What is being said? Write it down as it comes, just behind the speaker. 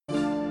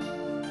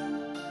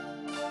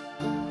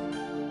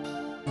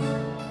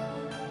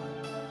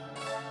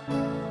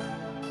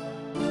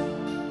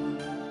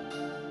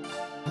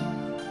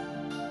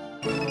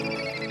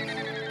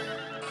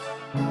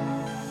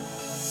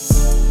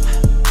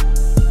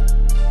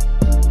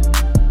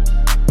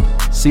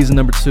Season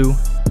number 2,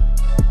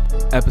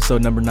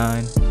 episode number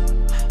 9,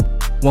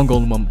 One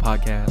Golden Moment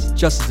Podcast.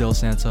 Justice Del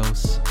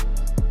Santos,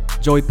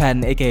 Joey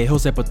Patton, aka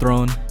Jose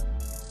Patron.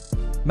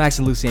 Max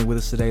and Lucy ain't with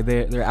us today.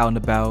 They're out and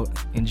about,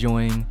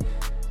 enjoying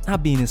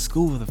not being in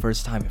school for the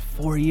first time in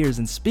 4 years.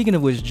 And speaking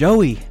of which,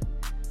 Joey,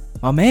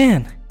 my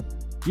man,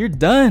 you're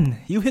done.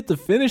 You hit the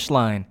finish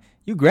line.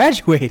 You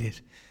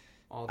graduated.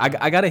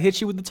 I gotta hit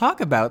you with the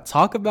talk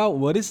about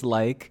what it's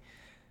like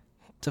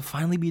to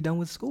finally be done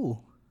with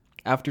school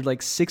after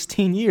like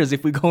 16 years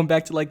if we're going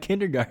back to like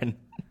kindergarten.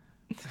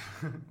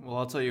 Well,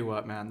 I'll tell you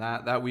what, man,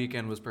 that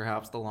weekend was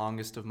perhaps the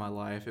longest of my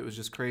life. It was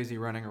just crazy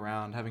running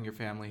around, having your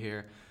family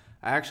here.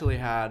 I actually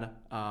had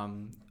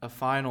a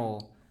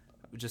final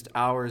just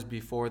hours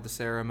before the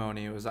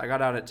ceremony. I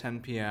got out at 10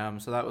 p.m.,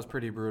 so that was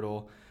pretty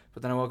brutal.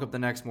 But then I woke up the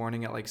next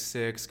morning at like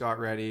 6, got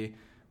ready.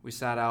 We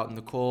sat out in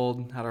the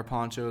cold, had our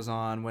ponchos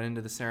on, went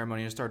into the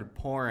ceremony, and it started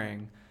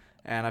pouring.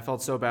 And I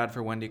felt so bad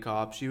for Wendy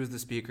Kopp. She was the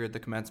speaker at the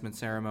commencement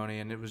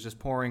ceremony, and it was just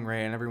pouring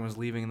rain. Everyone was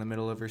leaving in the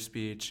middle of her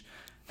speech.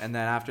 And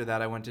then after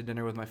that, I went to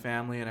dinner with my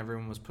family, and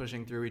everyone was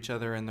pushing through each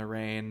other in the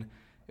rain.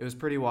 It was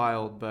pretty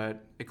wild,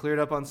 but it cleared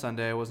up on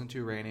Sunday. It wasn't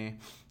too rainy.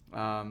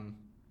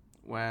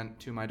 Went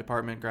to my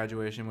department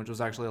graduation, which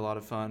was actually a lot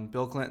of fun.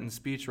 Bill Clinton's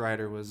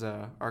speechwriter was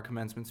our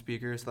commencement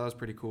speaker, so that was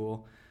pretty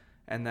cool.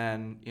 And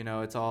then, you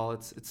know, it's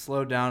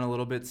slowed down a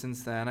little bit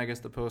since then. I guess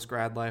the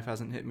post-grad life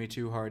hasn't hit me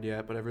too hard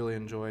yet, but I've really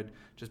enjoyed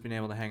just being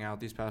able to hang out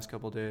these past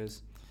couple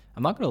days.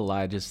 I'm not gonna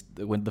lie, just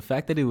when the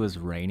fact that it was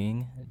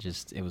raining,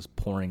 it was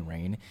pouring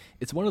rain.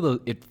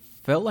 It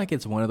felt like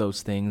it's one of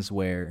those things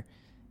where,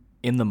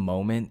 in the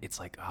moment, it's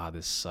like,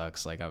 this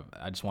sucks. Like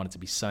I just want it to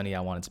be sunny. I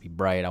want it to be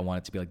bright. I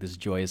want it to be like this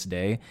joyous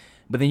day.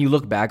 But then you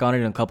look back on it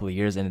in a couple of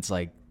years, and it's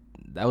like,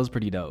 that was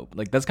pretty dope.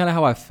 Like that's kind of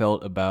how I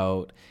felt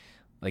about.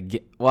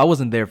 I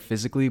wasn't there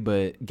physically,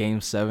 but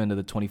Game 7 of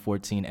the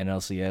 2014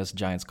 NLCS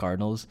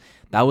Giants-Cardinals,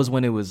 that was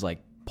when it was,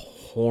 like,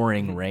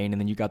 pouring rain, and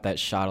then you got that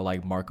shot of,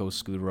 like, Marco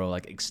Scudero,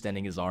 like,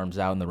 extending his arms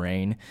out in the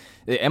rain.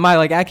 Am I,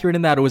 like, accurate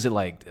in that, or was it,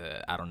 like,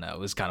 I don't know, it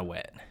was kind of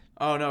wet?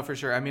 Oh, no, for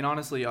sure. I mean,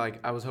 honestly, like,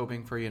 I was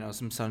hoping for,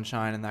 some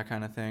sunshine and that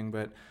kind of thing,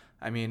 but,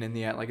 I mean, in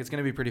the end, like, it's going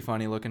to be pretty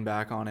funny looking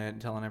back on it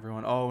and telling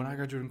everyone, when I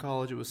graduated from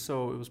college, it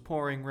was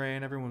pouring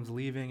rain, everyone was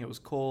leaving, it was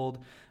cold.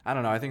 I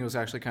don't know, I think it was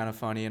actually kind of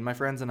funny, and my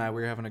friends and I,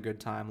 we were having a good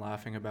time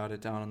laughing about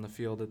it down on the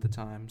field at the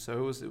time,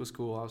 so it was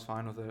cool. I was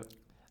fine with it.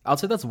 I'll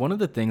say that's one of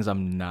the things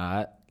I'm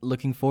not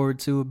looking forward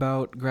to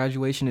about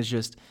graduation is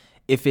just,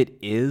 if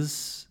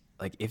it's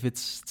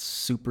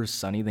super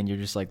sunny, then you're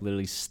just, like,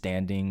 literally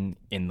standing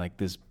in, like,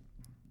 this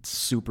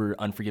super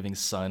unforgiving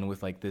sun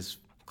with, like, this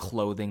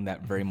clothing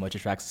that very much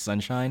attracts the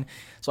sunshine.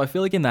 So I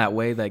feel like in that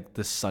way, like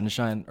the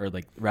sunshine, or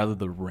like rather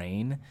the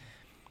rain,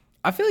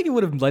 I feel like it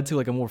would have led to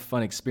like a more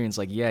fun experience.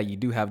 Like, yeah, you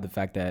do have the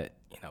fact that,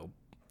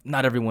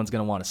 not everyone's going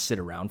to want to sit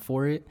around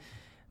for it,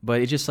 but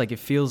it just like, it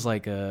feels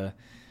like a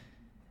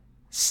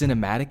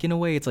cinematic in a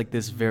way. It's like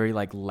this very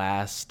like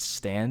last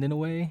stand in a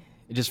way.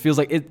 It just feels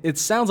like it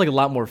sounds like a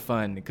lot more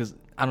fun because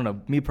I don't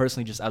know, me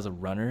personally, just as a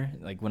runner,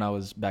 like when I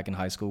was back in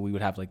high school, we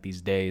would have like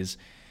these days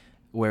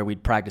where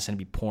we'd practice and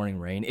it'd be pouring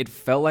rain. It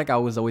felt like I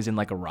was always in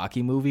like a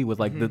Rocky movie with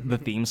like the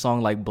theme song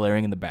like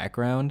blaring in the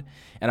background.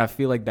 And I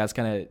feel like that's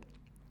kind of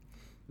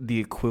the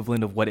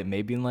equivalent of what it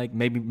may be like.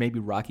 Maybe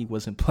Rocky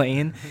wasn't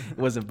playing,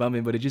 wasn't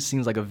bumping, but it just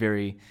seems like a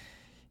very,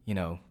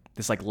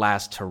 this like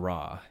last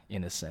hurrah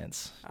in a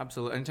sense.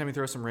 Absolutely. Anytime you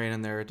throw some rain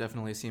in there, it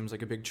definitely seems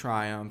like a big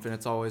triumph, and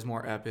it's always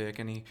more epic.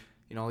 And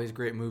all these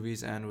great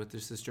movies end with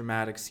just this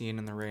dramatic scene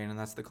in the rain, and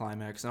that's the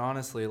climax. And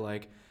honestly,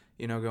 like,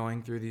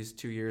 going through these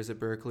 2 years at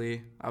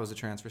Berkeley, I was a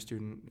transfer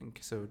student,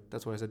 so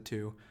that's why I said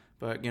 2.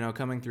 But,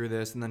 coming through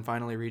this and then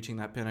finally reaching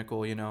that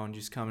pinnacle, and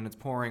just coming, it's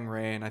pouring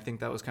rain, I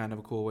think that was kind of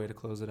a cool way to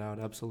close it out.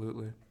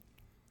 Absolutely.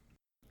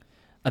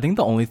 I think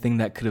the only thing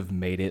that could have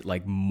made it,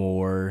 like,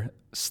 more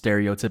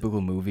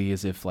stereotypical movie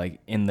is if, like,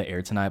 In the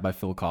Air Tonight by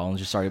Phil Collins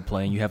just started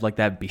playing. You have, like,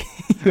 that beat.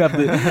 You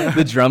have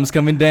the drums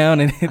coming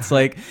down, and it's,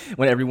 like,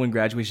 when everyone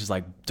graduates, just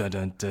like,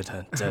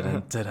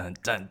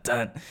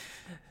 dun-dun-dun-dun-dun-dun-dun-dun.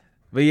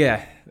 But,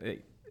 yeah,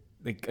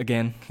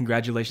 again,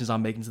 congratulations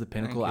on making it to the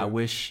pinnacle. I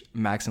wish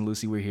Max and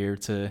Lucy were here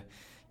to,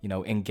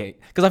 engage.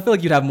 Because I feel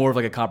like you'd have more of,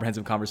 like, a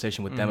comprehensive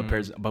conversation with them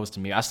opposed to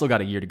me. I still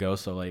got a year to go,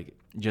 so, like,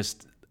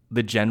 just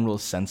the general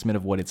sentiment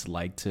of what it's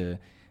like to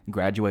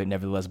graduate and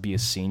nevertheless be a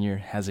senior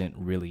hasn't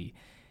really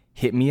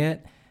hit me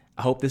yet.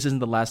 I hope this isn't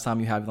the last time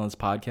you have it on this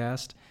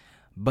podcast,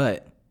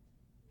 but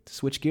to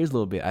switch gears a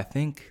little bit, I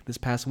think this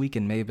past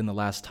weekend may have been the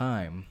last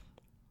time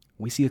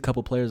we see a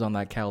couple players on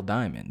that Cal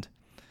Diamond.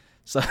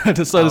 So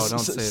to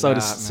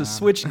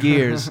switch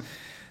gears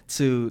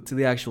to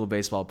the actual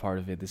baseball part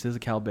of it, this is a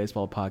Cal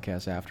baseball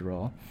podcast after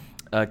all.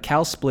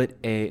 Cal split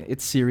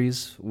its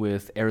series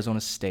with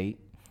Arizona State.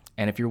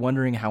 And if you're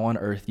wondering how on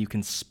earth you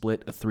can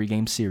split a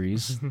 3-game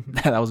series,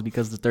 that was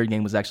because the third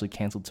game was actually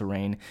canceled to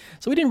rain.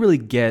 So we didn't really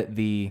get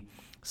the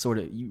sort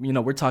of,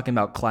 we're talking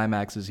about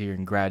climaxes here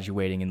and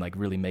graduating and like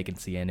really making it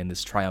to the end in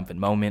this triumphant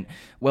moment.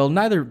 Well,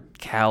 neither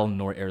Cal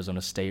nor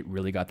Arizona State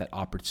really got that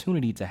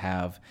opportunity to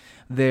have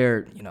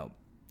their,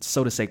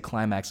 so to say,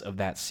 climax of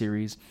that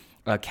series.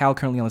 Cal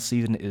currently on the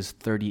season is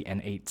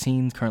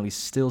 30-18, currently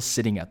still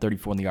sitting at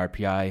 34 in the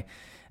RPI,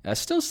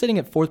 still sitting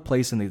at fourth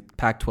place in the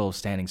Pac-12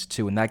 standings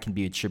too, and that can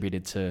be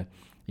attributed to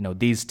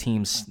these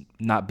teams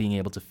not being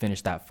able to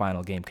finish that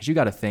final game. Because you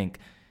got to think,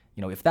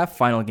 if that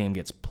final game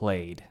gets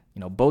played,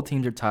 both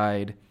teams are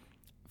tied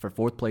for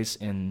fourth place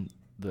in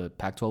the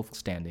Pac-12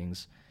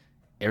 standings.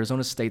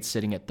 Arizona State's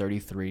sitting at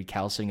 33,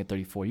 Cal sitting at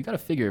 34. You got to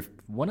figure if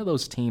one of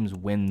those teams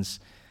wins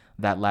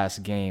that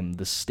last game,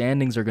 the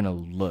standings are going to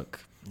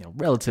look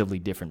relatively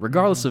different.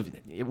 Regardless of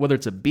whether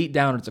it's a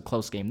beatdown or it's a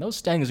close game, those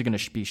standings are going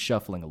to be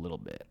shuffling a little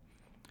bit.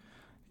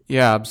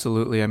 Yeah,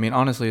 absolutely. I mean,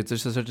 honestly, it's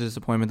just such a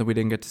disappointment that we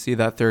didn't get to see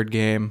that third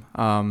game.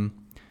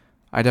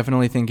 I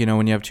definitely think,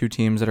 when you have two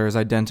teams that are as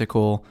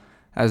identical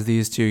as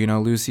these two,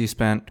 Lucy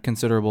spent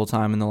considerable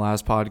time in the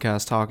last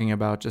podcast talking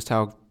about just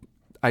how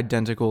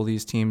identical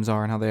these teams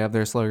are and how they have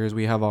their sluggers.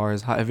 We have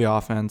ours, heavy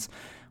offense.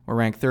 We're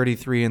ranked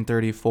 33 and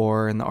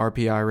 34 in the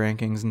RPI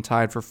rankings and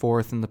tied for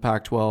fourth in the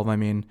Pac-12. I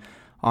mean,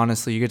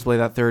 honestly, you get to play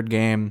that third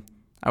game.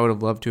 I would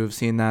have loved to have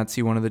seen that,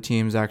 see one of the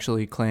teams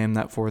actually claim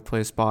that fourth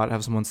place spot,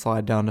 have someone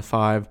slide down to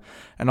 5.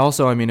 And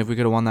also, I mean, if we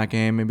could have won that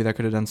game, maybe that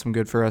could have done some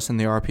good for us in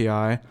the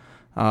RPI.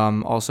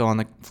 Also, on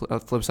the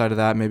flip side of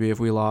that, maybe if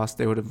we lost,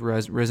 they would have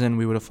risen,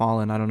 we would have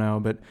fallen. I don't know,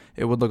 but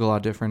it would look a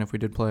lot different if we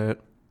did play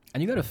it.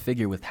 And you got to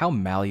figure with how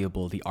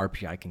malleable the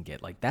RPI can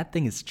get, like that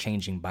thing is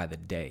changing by the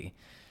day.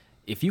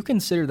 If you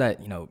consider that,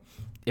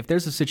 if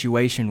there's a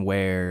situation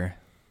where,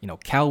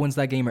 Cal wins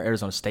that game or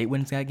Arizona State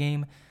wins that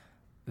game,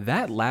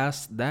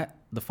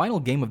 the final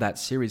game of that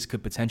series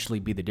could potentially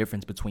be the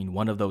difference between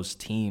one of those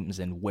teams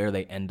and where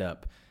they end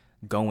up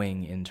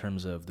going in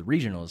terms of the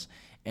regionals.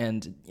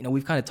 And,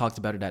 we've kind of talked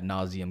about it ad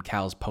nauseum,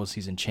 Cal's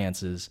postseason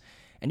chances.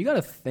 And you got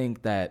to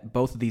think that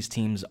both of these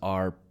teams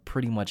are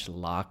pretty much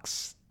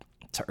locks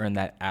to earn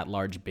that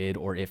at-large bid,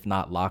 or if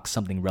not locks,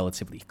 something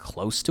relatively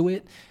close to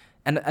it.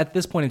 And at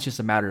this point, it's just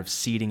a matter of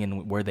seeding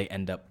and where they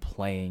end up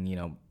playing.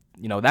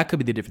 That could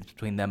be the difference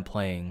between them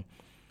playing.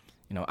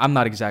 I'm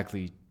not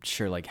exactly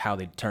sure like how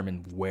they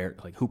determine where,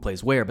 like who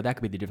plays where, but that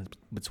could be the difference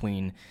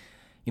between,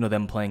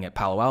 them playing at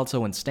Palo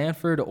Alto and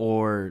Stanford,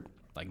 or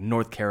like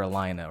North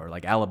Carolina or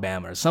like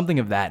Alabama or something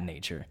of that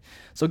nature.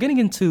 So getting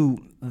into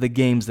the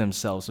games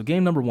themselves. So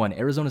game number 1,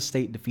 Arizona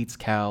State defeats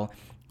Cal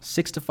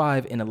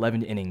 6-5 in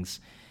 11 innings.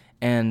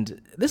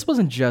 And this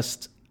wasn't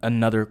just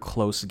another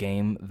close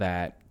game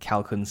that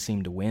Cal couldn't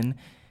seem to win.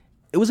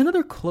 It was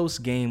another close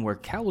game where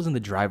Cal was in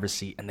the driver's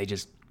seat and they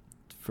just,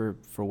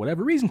 for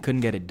whatever reason, couldn't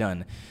get it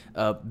done.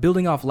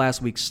 Building off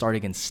last week's start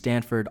against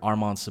Stanford,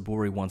 Armand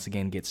Saburi once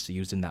again gets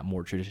used in that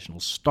more traditional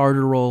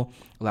starter role,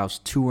 allows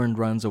 2 earned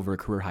runs over a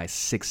career-high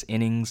 6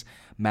 innings,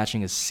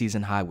 matching his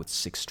season high with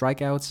 6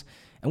 strikeouts.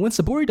 And when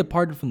Saburi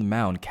departed from the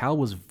mound, Cal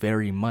was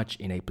very much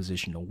in a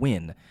position to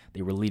win.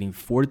 They were leading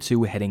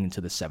 4-2 heading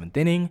into the 7th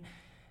inning,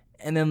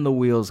 and then the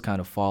wheels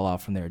kind of fall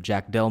off from there.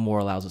 Jack Delmore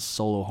allows a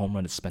solo home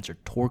run to Spencer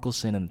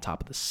Torkelson in the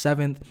top of the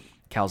 7th.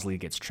 Cal's lead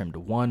gets trimmed to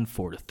 1,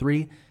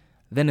 4-3.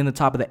 Then in the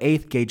top of the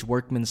 8th, Gage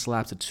Workman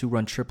slaps a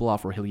 2-run triple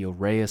off Rogelio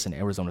Reyes, and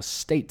Arizona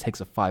State takes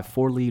a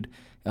 5-4 lead.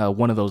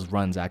 One of those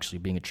runs actually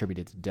being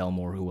attributed to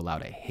Delmore, who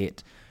allowed a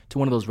hit to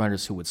one of those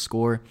runners who would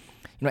score.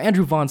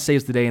 Andrew Vaughn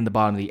saves the day in the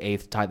bottom of the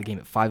 8th to tie the game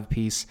at 5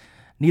 apiece.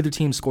 Neither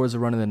team scores a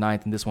run in the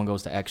 9th, and this one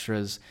goes to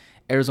extras.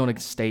 Arizona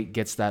State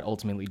gets that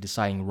ultimately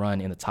deciding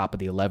run in the top of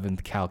the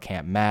 11th. Cal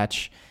can't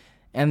match.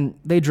 And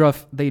they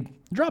drop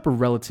a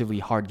relatively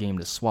hard game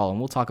to swallow. And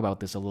we'll talk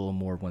about this a little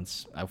more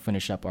once I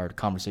finish up our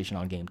conversation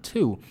on game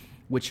 2,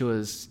 which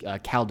was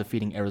Cal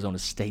defeating Arizona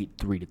State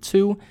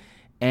 3-2.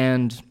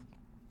 And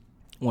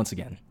once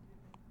again,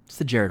 it's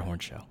the Jared Horn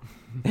show.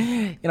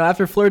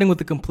 After flirting with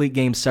the complete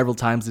game several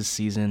times this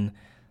season,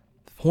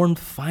 Horn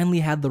finally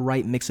had the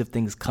right mix of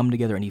things come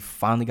together, and he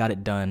finally got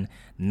it done.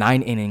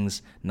 9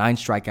 innings, 9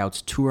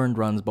 strikeouts, 2 earned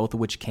runs, both of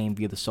which came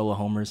via the solo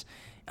homers.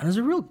 And it was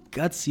a real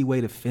gutsy way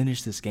to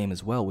finish this game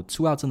as well, with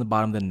 2 outs in the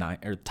bottom of the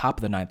 9th, or top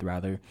of the 9th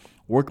rather.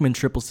 Workman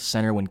triples to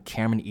center when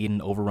Cameron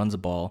Eden overruns a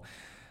ball.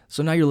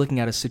 So now you're looking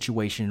at a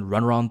situation,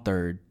 runner on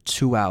third,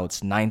 2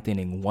 outs, 9th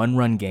inning,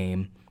 1-run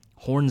game.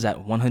 Horn's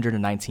at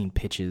 119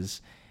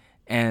 pitches.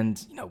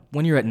 And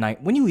when you're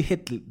at when you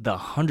hit the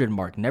 100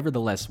 mark,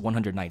 nevertheless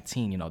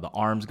 119, the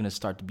arm's going to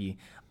start to be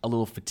a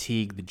little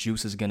fatigued. The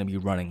juice is going to be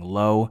running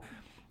low.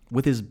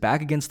 With his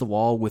back against the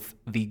wall, with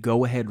the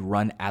go-ahead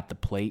run at the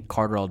plate,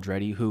 Carter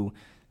Aldretti, who,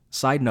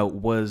 side note,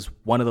 was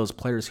one of those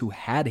players who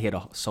had hit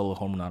a solo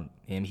home run on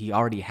him. He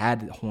already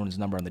had Horn's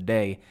number on the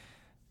day.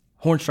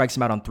 Horn strikes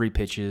him out on 3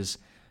 pitches.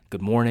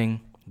 Good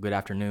morning, good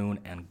afternoon,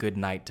 and good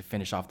night to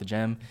finish off the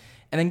gem.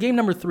 And then game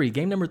number 3.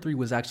 Game number 3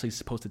 was actually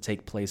supposed to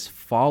take place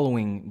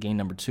following game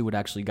number 2. It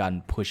actually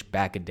gotten pushed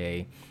back a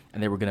day,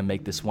 and they were going to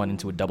make this one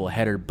into a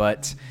doubleheader.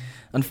 But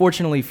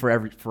unfortunately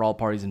for all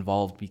parties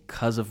involved,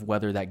 because of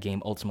whether that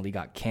game ultimately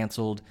got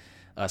canceled,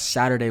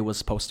 Saturday was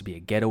supposed to be a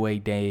getaway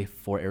day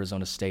for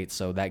Arizona State,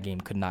 so that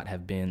game could not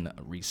have been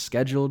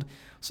rescheduled.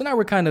 So now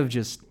we're kind of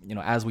just,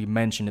 as we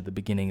mentioned at the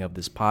beginning of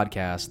this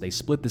podcast, they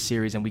split the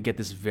series, and we get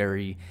this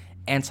very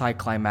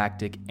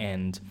anticlimactic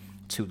end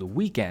to the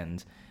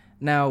weekend.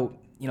 Now,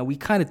 we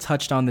kind of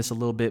touched on this a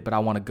little bit, but I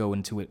want to go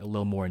into it a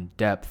little more in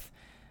depth.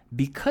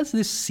 Because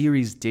this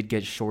series did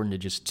get shortened to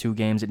just 2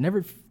 games,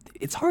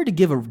 it's hard to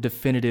give a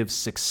definitive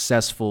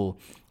successful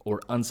or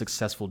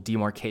unsuccessful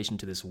demarcation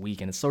to this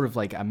weekend. It's sort of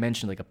like I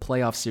mentioned, like a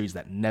playoff series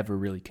that never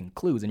really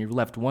concludes, and you're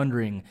left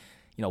wondering,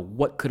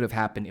 what could have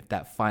happened if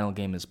that final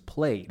game is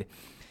played.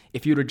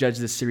 If you were to judge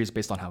this series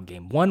based on how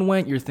Game 1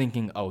 went, you're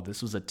thinking, oh,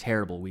 this was a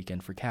terrible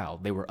weekend for Cal.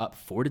 They were up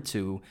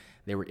 4-2.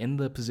 They were in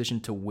the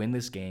position to win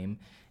this game,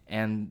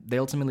 and they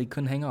ultimately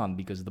couldn't hang on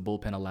because the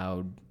bullpen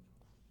allowed,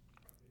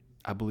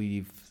 I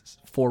believe,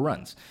 4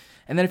 runs.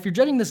 And then if you're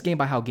judging this game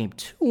by how Game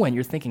 2 went,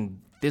 you're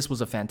thinking this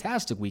was a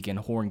fantastic weekend.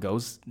 Horn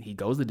goes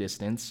the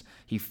distance.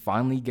 He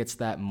finally gets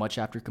that much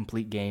after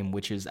complete game,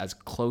 which is as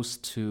close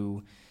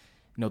to,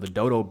 the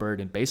dodo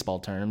bird in baseball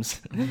terms.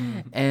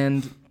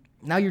 And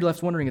now you're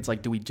left wondering, it's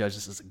like, do we judge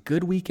this as a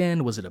good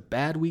weekend? Was it a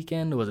bad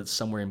weekend? Was it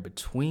somewhere in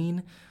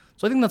between?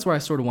 So I think that's where I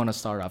sort of want to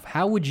start off.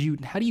 How do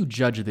you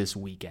judge this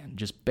weekend,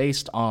 just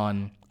based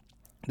on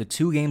the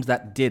 2 games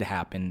that did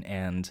happen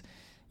and,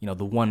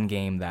 the 1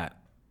 game that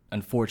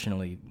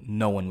unfortunately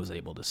no one was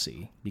able to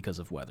see because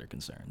of weather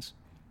concerns?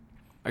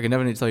 I can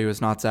definitely tell you it's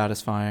not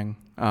satisfying.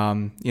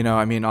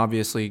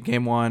 Obviously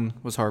Game 1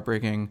 was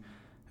heartbreaking,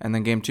 and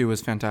then Game 2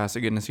 was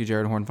fantastic, getting to see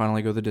Jared Horn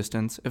finally go the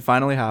distance. It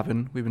finally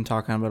happened. We've been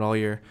talking about it all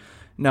year.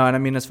 No,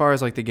 and as far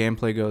as like the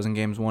gameplay goes in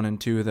Games 1 and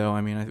 2, though,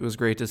 it was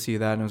great to see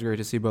that, and it was great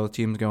to see both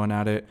teams going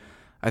at it.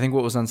 I think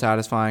what was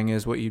unsatisfying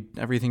is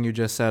everything you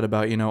just said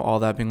about, all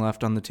that being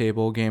left on the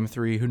table. Game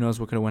 3, who knows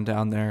what could have went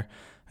down there.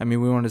 We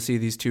wanted to see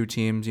these 2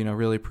 teams,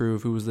 really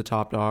prove who was the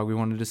top dog. We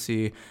wanted to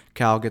see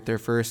Cal get their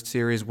first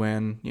series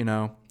win, in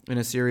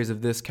a series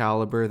of this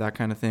caliber, that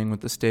kind of thing,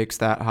 with the stakes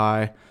that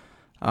high.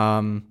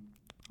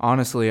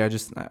 Honestly, I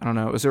don't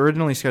know. It was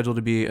originally scheduled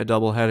to be a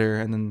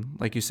doubleheader, and then,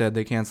 like you said,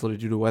 they canceled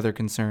it due to weather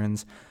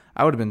concerns.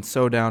 I would have been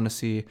so down to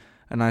see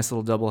a nice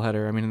little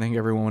doubleheader. I think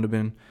everyone would have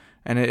been,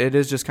 and it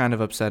is just kind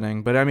of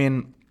upsetting. But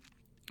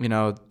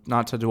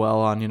not to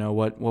dwell on,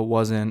 what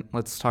wasn't.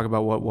 Let's talk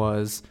about what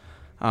was.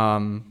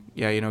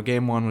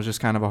 Game 1 was just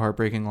kind of a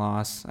heartbreaking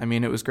loss.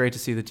 It was great to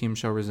see the team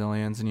show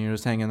resilience and,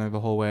 just hang in there the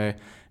whole way.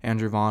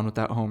 Andrew Vaughn with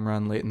that home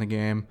run late in the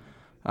game.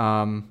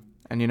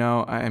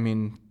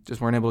 Just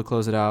weren't able to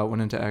close it out,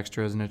 went into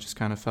extras, and it just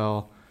kind of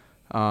fell.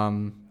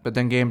 But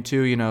then Game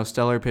 2,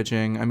 stellar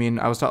pitching.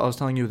 I was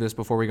telling you this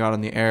before we got on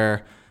the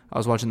air. I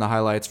was watching the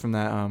highlights from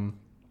that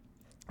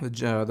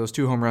those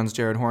 2 home runs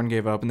Jared Horn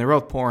gave up, and they were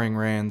both pouring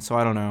rain, so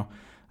I don't know.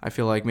 I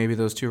feel like maybe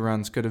those 2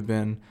 runs could have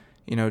been,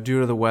 due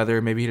to the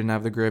weather. Maybe he didn't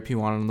have the grip he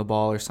wanted on the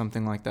ball or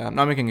something like that. I'm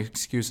not making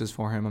excuses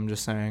for him. I'm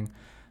just saying.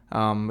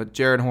 But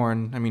Jared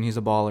Horn, he's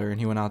a baller, and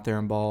he went out there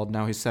and balled.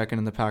 Now he's second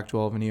in the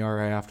Pac-12 in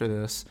ERA after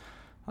this.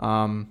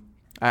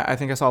 I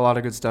think I saw a lot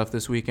of good stuff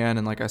this weekend,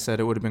 and like I said,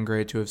 it would have been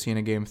great to have seen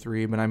a Game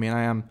 3. But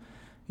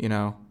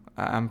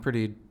I'm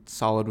pretty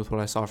solid with what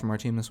I saw from our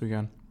team this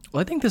weekend. Well,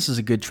 I think this is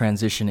a good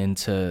transition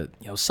into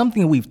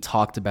something we've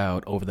talked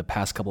about over the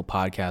past couple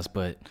podcasts,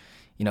 but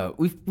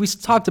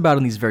we've talked about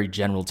in these very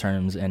general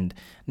terms, and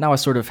now I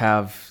sort of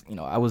have,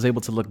 I was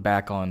able to look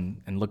back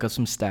on and look up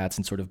some stats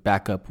and sort of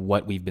back up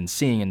what we've been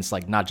seeing, and it's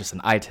like not just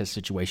an eye test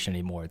situation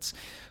anymore. It's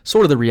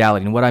sort of the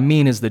reality, and what I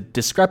mean is the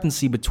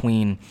discrepancy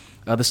between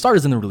the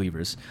starters and the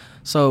relievers.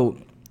 So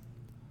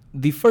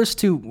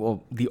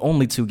the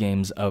only 2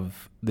 games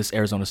of this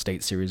Arizona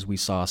State series, we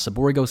saw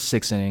Sabori go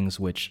 6 innings,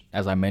 which,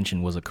 as I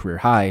mentioned, was a career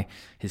high,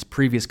 his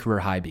previous career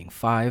high being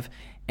 5.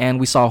 And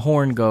we saw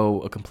Horn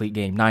go a complete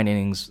game, 9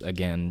 innings,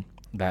 again,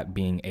 that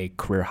being a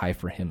career high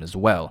for him as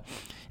well.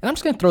 And I'm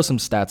just going to throw some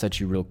stats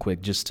at you real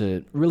quick just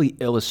to really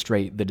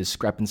illustrate the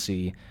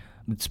discrepancy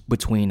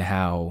between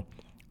how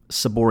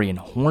Sabori and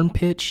Horn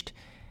pitched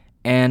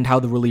and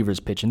how the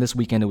relievers pitched. And this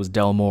weekend it was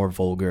Delmore,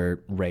 Volger,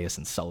 Reyes,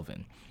 and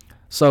Sullivan.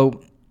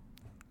 So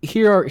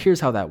here's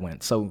how that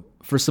went. So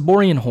for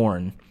Sabori and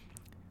Horn,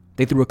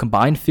 they threw a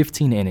combined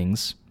 15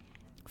 innings,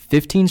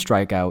 15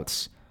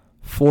 strikeouts,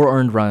 4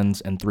 earned runs,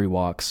 and 3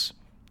 walks.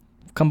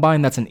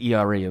 Combined, that's an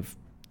ERA of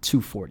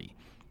 2.40.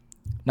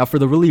 Now, for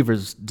the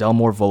relievers,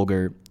 Delmore,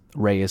 Volger,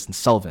 Reyes, and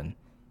Sullivan,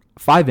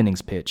 5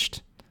 innings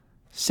pitched,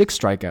 6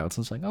 strikeouts.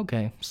 It's like,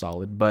 okay,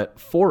 solid. But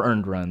 4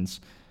 earned runs,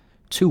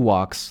 2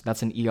 walks,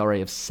 that's an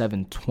ERA of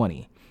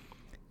 7.20.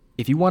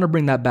 If you want to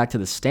bring that back to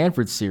the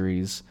Stanford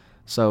series,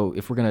 so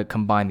if we're going to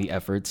combine the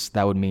efforts,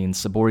 that would mean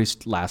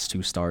Sabori's last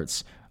 2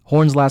 starts,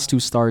 Horn's last 2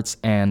 starts,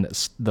 and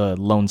the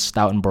lone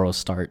Stoutenborough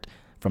start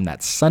from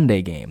that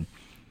Sunday game.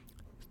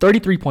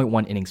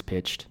 33.1 innings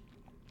pitched,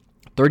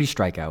 30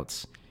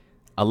 strikeouts,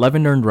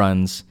 11 earned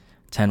runs,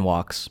 10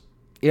 walks,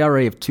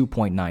 ERA of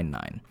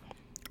 2.99.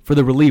 For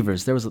the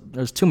relievers,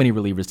 there's too many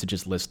relievers to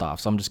just list off,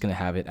 so I'm just going to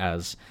have it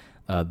as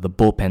the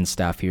bullpen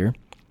staff here.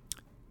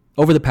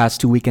 Over the past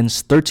 2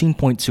 weekends,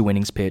 13.2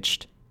 innings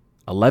pitched,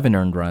 11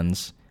 earned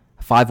runs,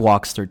 5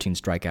 walks, 13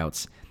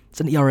 strikeouts. It's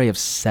an ERA of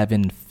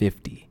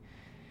 7.50.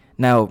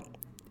 Now,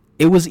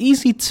 it was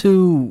easy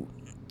to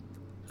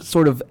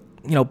sort of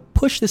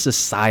push this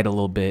aside a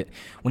little bit,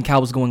 when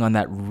Cal was going on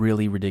that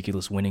really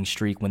ridiculous winning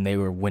streak, when they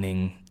were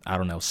winning,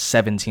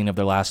 17 of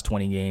their last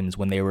 20 games,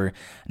 when they were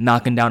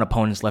knocking down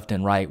opponents left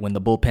and right, when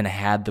the bullpen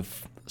had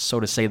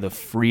the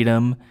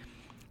freedom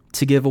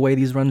to give away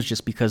these runs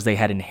just because they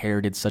had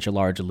inherited such a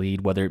large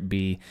lead, whether it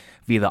be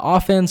via the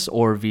offense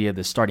or via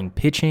the starting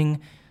pitching.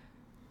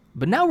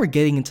 But now we're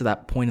getting into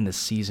that point in the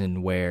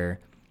season where,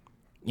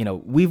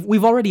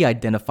 we've already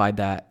identified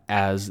that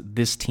as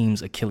this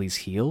team's Achilles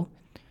heel.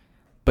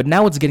 But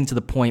now it's getting to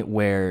the point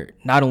where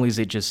not only is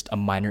it just a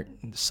minor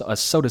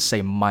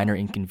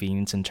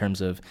inconvenience in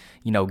terms of,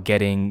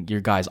 getting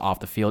your guys off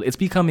the field, it's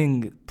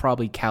becoming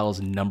probably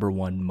Cal's number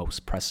one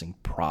most pressing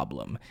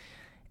problem.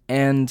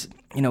 And,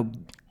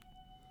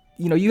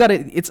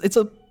 it's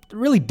a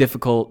really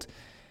difficult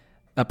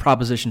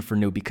proposition for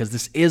New, because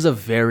this is a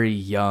very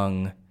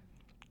young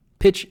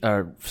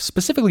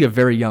specifically a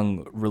very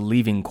young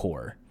relieving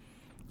core.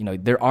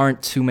 There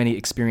aren't too many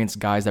experienced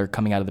guys that are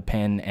coming out of the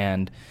pen,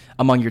 and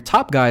among your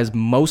top guys,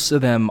 most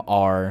of them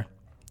are,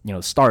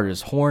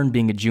 starters. Horn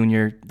being a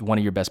junior, one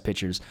of your best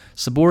pitchers.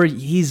 Sabori,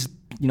 he's,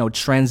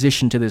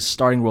 transitioned to this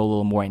starting role a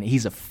little more, and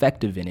he's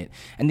effective in it.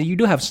 And then you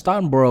do have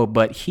Stottenborough,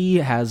 but he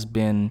has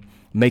been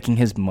making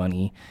his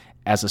money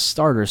as a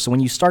starter. So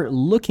when you start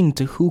looking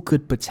to who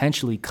could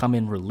potentially come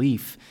in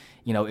relief,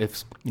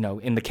 if,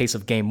 in the case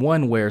of game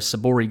one where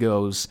Sabori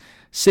goes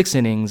 6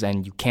 innings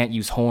and you can't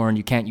use Horn,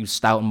 you can't use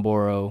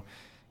Stoutenborough,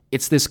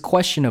 it's this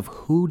question of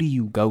who do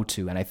you go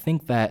to? And I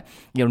think that,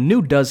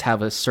 New does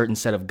have a certain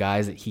set of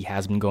guys that he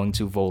has been going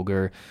to,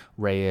 Volger,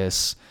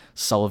 Reyes,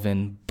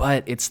 Sullivan,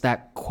 but it's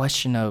that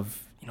question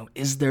of,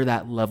 is there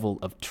that level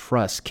of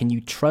trust? Can you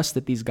trust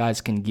that these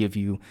guys can give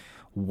you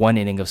 1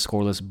 inning of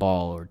scoreless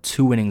ball or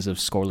 2 innings of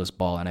scoreless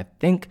ball? And I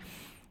think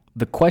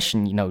the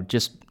question,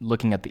 just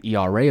looking at the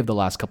ERA of the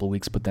last couple of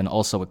weeks, but then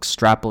also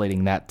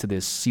extrapolating that to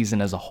this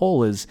season as a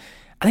whole, is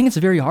I think it's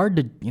very hard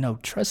to,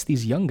 trust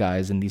these young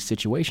guys in these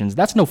situations.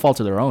 That's no fault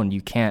of their own.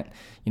 You can't,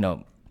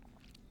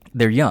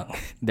 they're young.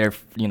 They're,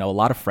 a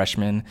lot of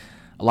freshmen,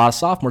 a lot of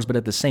sophomores, but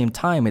at the same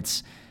time,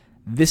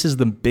 this is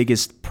the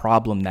biggest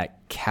problem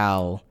that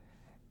Cal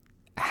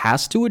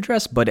has to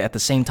address, but at the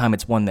same time,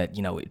 it's one that,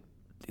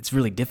 it's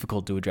really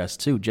difficult to address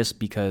too, just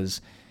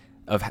because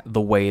of the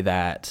way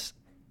that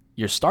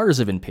your starters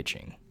have been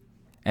pitching.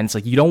 And it's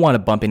like you don't want to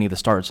bump any of the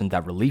starters into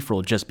that relief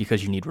role just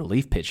because you need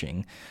relief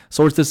pitching.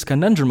 So it's this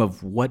conundrum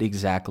of what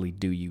exactly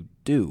do you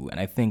do? And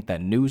I think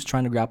that New's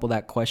trying to grapple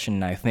that question.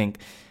 And I think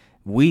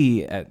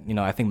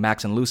I think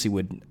Max and Lucy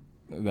would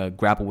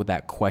grapple with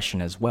that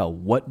question as well.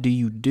 What do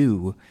you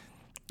do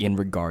in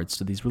regards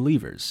to these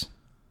relievers?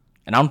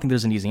 And I don't think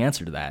there's an easy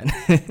answer to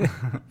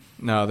that.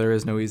 No, there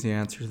is no easy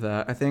answer to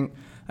that.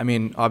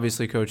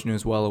 Obviously Coach New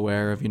is well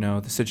aware of,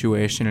 the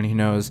situation, and he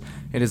knows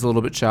it is a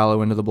little bit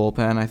shallow into the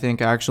bullpen. I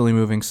think actually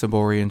moving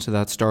Sabori into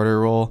that starter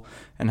role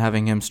and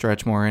having him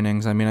stretch more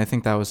innings, I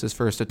think that was his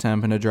first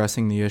attempt in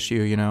addressing the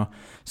issue.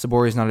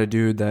 Sabori's not a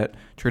dude that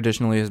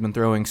traditionally has been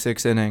throwing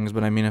 6 innings,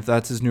 but if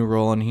that's his new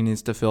role and he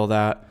needs to fill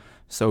that,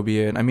 so be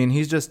it.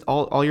 He's just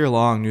all year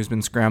long, New's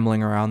been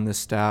scrambling around this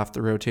staff,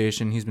 the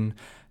rotation. He's been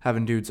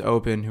having dudes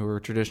open who were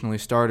traditionally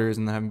starters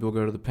and then having people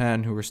go to the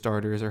pen who were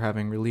starters, or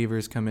having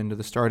relievers come into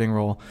the starting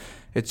role.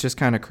 It's just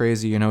kind of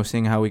crazy,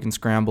 seeing how we can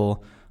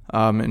scramble.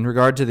 In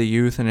regard to the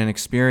youth and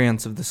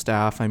inexperience of the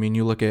staff,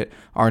 you look at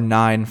our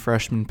 9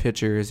 freshman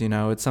pitchers,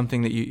 it's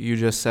something that you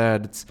just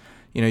said. It's,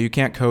 you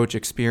can't coach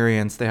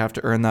experience. They have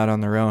to earn that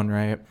on their own,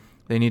 right?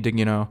 They need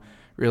to,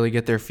 really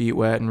get their feet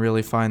wet and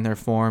really find their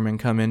form and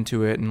come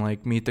into it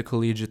and meet the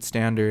collegiate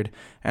standard.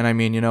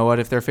 And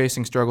if they're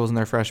facing struggles in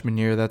their freshman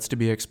year, that's to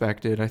be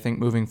expected. I think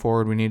moving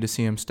forward, we need to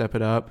see them step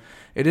it up.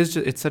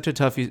 It's such a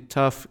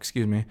tough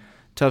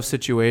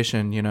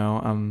situation.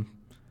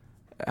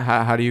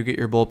 How do you get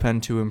your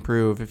bullpen to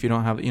improve if you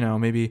don't have,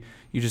 maybe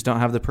you just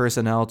don't have the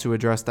personnel to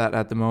address that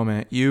at the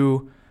moment.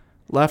 You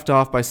left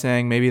off by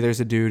saying maybe there's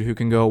a dude who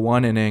can go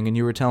 1 inning, and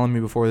you were telling me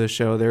before this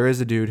show there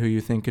is a dude who you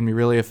think can be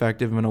really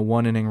effective in a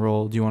 1 inning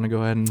role. Do you want to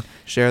go ahead and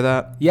share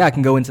that? Yeah, I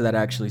can go into that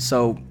actually.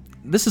 So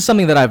this is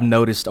something that I've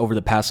noticed over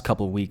the past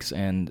couple of weeks,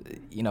 and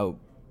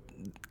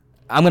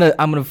I'm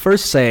gonna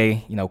first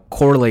say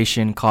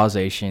correlation,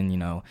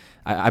 causation.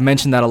 I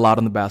mentioned that a lot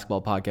on the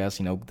basketball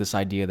podcast. This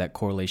idea that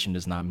correlation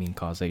does not mean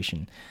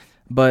causation.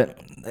 But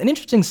an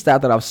interesting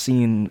stat that I've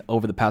seen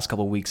over the past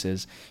couple of weeks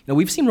is,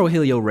 we've seen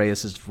Rogelio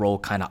Reyes' role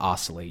kind of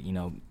oscillate.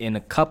 In a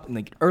couple,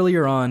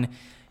 earlier on,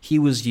 he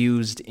was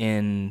used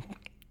in,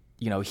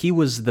 he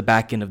was the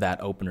back end of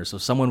that opener. So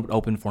someone would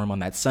open for him on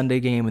that Sunday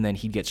game, and then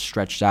he'd get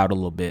stretched out a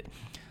little bit.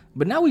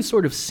 But now we've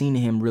sort of seen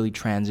him really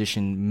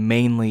transition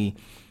mainly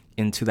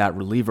into that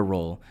reliever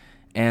role.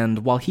 And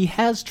while he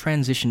has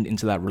transitioned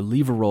into that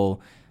reliever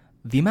role,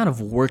 the amount of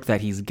work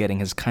that he's getting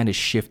has kind of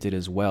shifted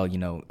as well.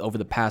 Over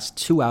the past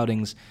 2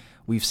 outings,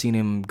 we've seen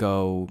him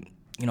go,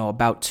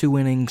 about 2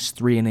 innings,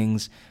 3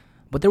 innings.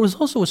 But there was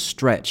also a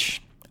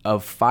stretch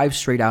of 5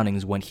 straight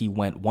outings when he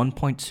went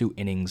 1.2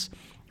 innings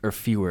or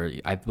fewer.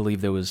 I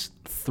believe there was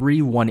 3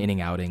 1-inning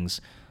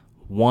outings,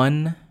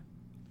 1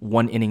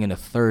 1 inning and a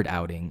third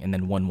outing, and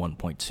then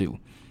 1.2.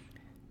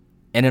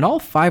 And in all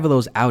 5 of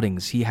those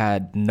outings, he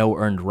had no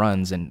earned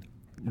runs. And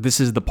this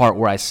is the part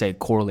where I say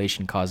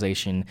correlation,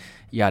 causation,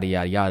 yada,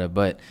 yada, yada.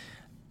 But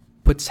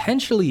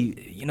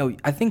potentially,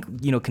 I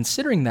think,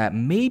 considering that,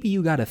 maybe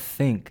you got to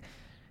think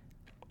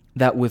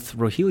that with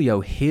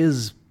Rogelio,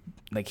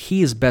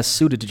 he is best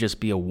suited to just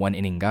be a 1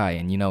 inning guy.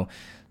 And,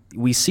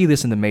 we see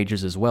this in the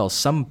majors as well.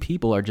 Some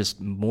people are just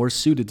more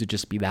suited to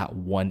just be that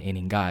 1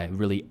 inning guy,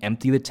 really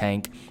empty the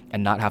tank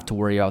and not have to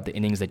worry about the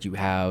innings that you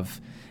have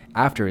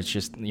after. It's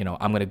just, I'm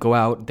going to go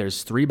out.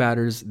 There's 3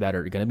 batters that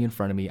are going to be in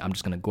front of me. I'm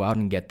just going to go out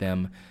and get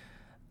them.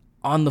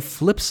 On the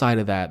flip side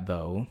of that,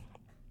 though,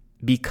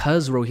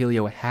 because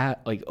Rogelio had,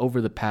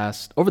 over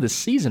the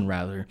season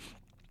rather,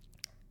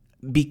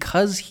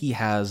 because he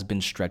has been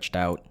stretched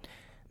out,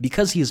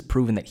 because he has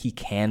proven that he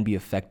can be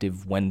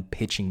effective when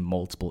pitching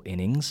multiple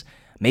innings,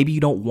 maybe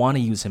you don't want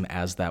to use him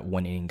as that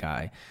 1 inning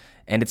guy.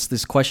 And it's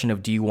this question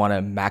of, do you want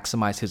to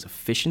maximize his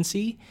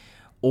efficiency,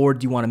 or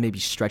do you want to maybe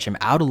stretch him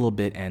out a little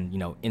bit? And,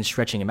 in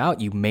stretching him out,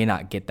 you may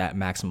not get that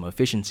maximum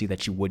efficiency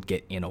that you would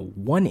get in a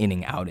 1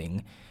 inning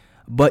outing,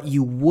 but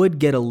you would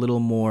get a little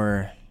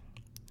more,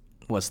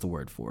 what's the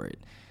word for it?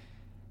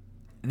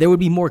 There would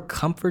be more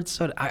comfort.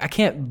 So I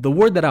can't, the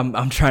word that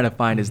I'm trying to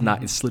find is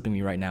slipping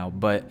me right now,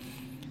 but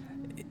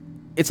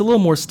it's a little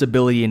more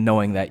stability in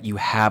knowing that you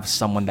have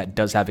someone that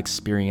does have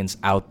experience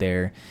out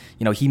there.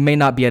 He may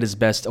not be at his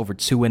best over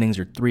 2 innings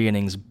or 3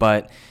 innings,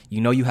 but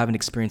you have an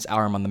experienced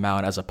arm on the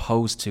mound, as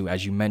opposed to,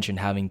 as you mentioned,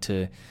 having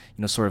to,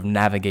 sort of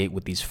navigate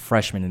with these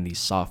freshmen and these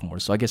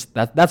sophomores. So I guess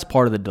that's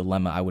part of the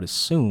dilemma I would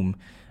assume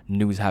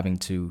Nu's having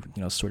to,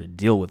 sort of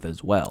deal with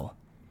as well.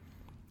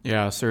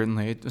 Yeah,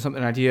 certainly.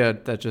 An idea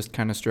that just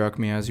kind of struck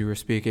me as you were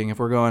speaking. If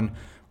we're going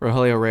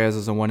Rogelio Reyes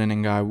as a 1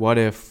 inning guy, what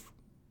if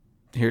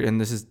here,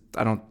 and this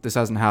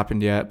hasn't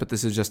happened yet, but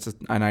this is just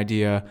an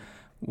idea.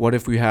 What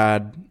if we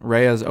had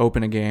Reyes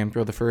open a game,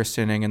 throw the first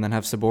inning, and then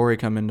have Sabori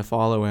come in to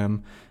follow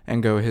him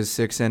and go his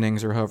 6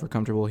 innings or however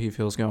comfortable he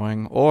feels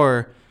going?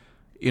 Or,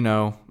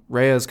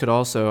 Reyes could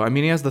also,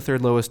 he has the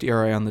 3rd lowest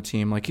ERA on the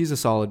team. He's a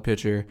solid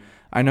pitcher.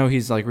 I know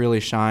he's really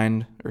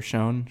shined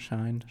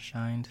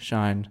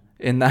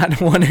in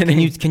that 1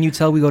 inning. Can you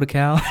tell we go to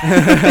Cal?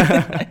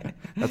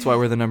 That's why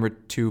we're the number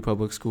 2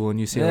 public school in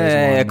UCLA.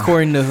 Hey,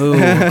 according to who?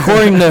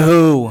 According to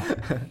who?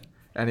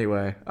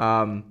 Anyway,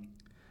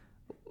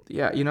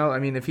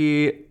 if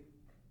he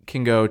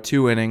can go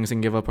 2 innings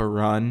and give up a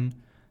run,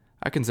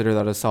 I consider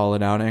that a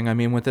solid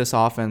outing. With this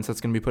offense that's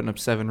going to be putting up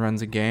 7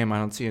 runs a game, I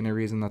don't see any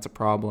reason that's a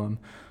problem.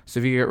 So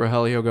if you get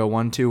Rogelio go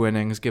 1-2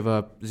 innings, give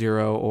up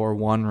 0 or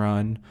 1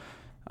 run,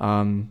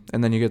 and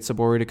then you get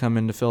Sabori to come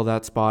in to fill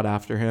that spot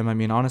after him,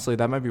 honestly,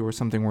 that might be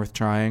something worth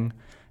trying.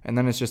 And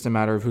then it's just a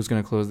matter of who's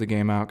going to close the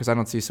game out, because I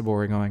don't see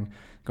Sabori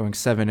going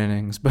 7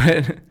 innings.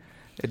 But,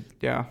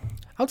 yeah.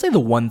 I would say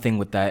the one thing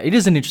with that, it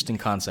is an interesting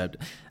concept.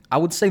 I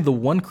would say the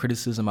one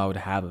criticism I would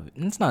have of it,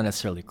 and it's not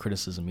necessarily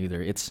criticism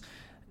either,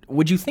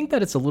 would you think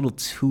that it's a little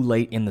too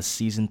late in the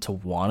season to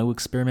want to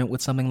experiment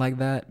with something like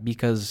that?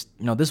 Because,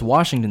 this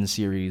Washington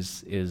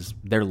series is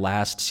their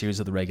last series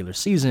of the regular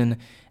season,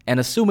 and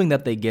assuming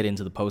that they get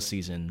into the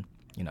postseason,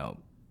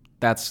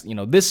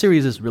 this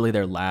series is really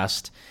their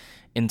last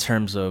in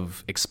terms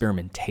of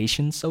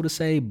experimentation, so to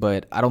say.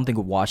 But I don't think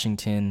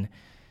Washington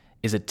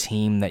is a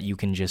team that you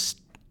can just,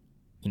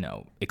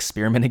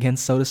 experiment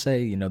against, so to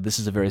say. This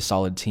is a very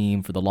solid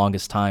team. For the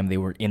longest time, they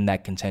were in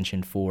that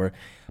contention for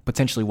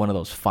potentially one of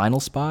those final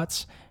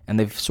spots, and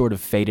they've sort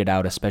of faded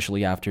out,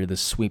 especially after the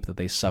sweep that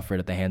they suffered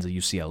at the hands of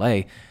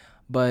UCLA.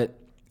 But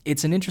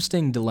it's an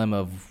interesting dilemma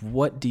of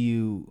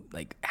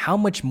how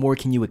much more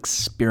can you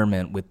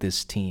experiment with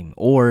this team?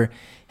 Or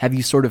have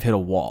you sort of hit a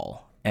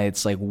wall? And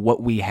it's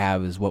what we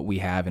have is what we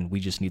have, and we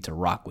just need to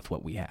rock with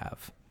what we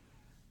have.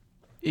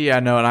 Yeah,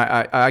 no, and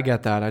I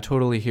get that. I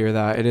totally hear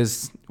that. It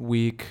is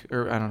week,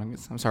 or I don't know,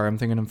 I'm sorry, I'm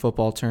thinking in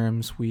football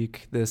terms,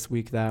 week this,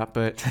 week that,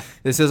 but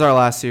this is our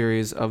last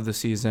series of the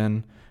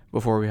season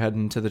before we head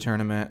into the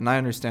tournament, and I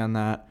understand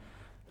that.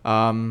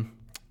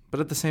 But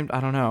at the same, I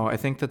don't know, I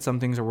think that some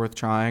things are worth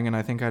trying, and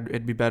I think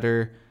it'd be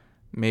better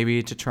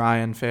maybe to try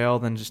and fail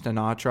than just to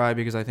not try,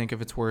 because I think if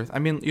it's worth,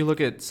 you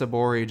look at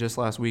Sabori just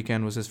last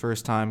weekend was his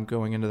first time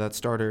going into that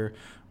starter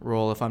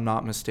role, if I'm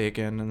not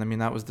mistaken,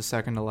 and that was the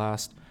second to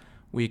last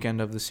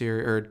weekend of the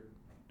series, or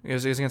it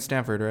was against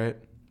Stanford, right?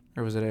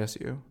 Or was it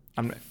ASU?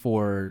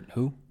 For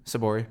who?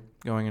 Sabori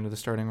going into the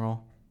starting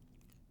role.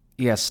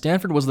 Yeah,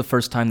 Stanford was the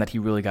first time that he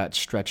really got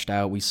stretched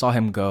out. We saw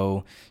him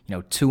go,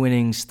 2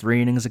 innings,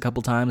 3 innings a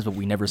couple times, but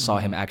we never saw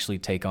him actually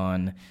take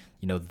on,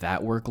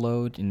 that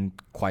workload in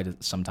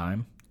quite some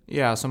time.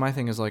 Yeah, so my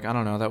thing is I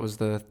don't know, that was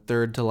the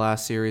third to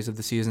last series of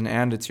the season,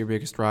 and it's your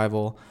biggest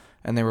rival,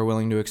 and they were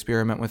willing to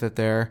experiment with it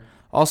there.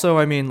 Also,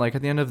 at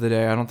the end of the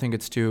day, I don't think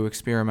it's too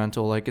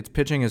experimental. It's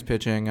pitching is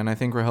pitching, and I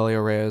think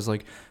Rogelio Reyes,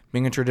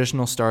 being a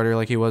traditional starter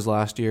like he was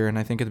last year, and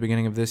I think at the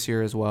beginning of this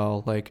year as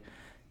well,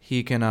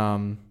 he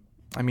can,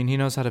 he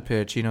knows how to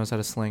pitch, he knows how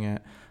to sling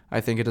it. I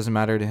think it doesn't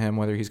matter to him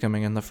whether he's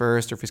coming in the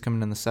first or if he's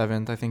coming in the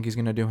seventh. I think he's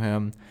going to do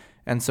him.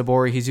 And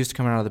Sabori, he's used to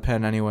coming out of the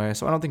pen anyway,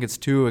 so I don't think it's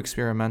too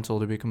experimental,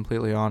 to be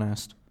completely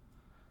honest.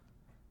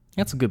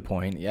 That's a good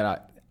point. Yeah,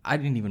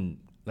 that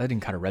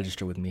didn't kind of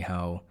register with me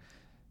how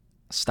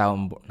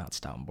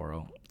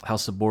how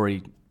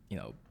Sabori,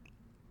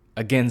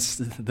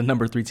 against the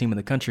number 3 team in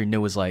the country,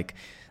 knew was like,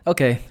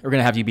 okay, we're going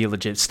to have you be a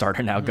legit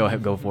starter now. Go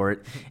ahead, go for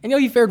it. And,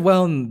 he fared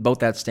well in both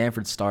that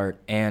Stanford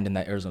start and in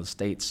that Arizona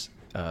State's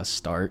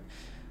start.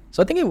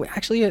 So I think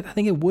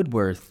it would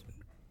worth,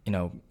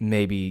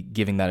 maybe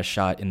giving that a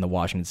shot in the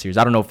Washington series.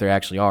 I don't know if there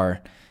actually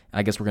are.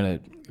 I guess we're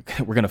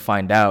gonna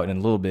find out in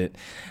a little bit.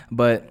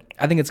 But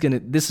I think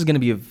this is gonna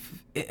be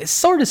it's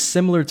sort of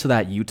similar to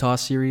that Utah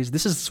series.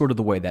 This is sort of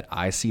the way that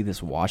I see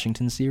this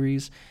Washington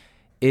series.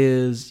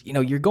 Is,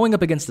 you're going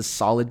up against a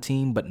solid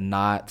team, but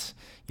not,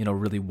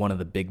 really one of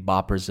the big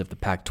boppers of the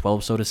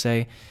Pac-12, so to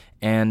say.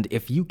 And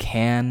if you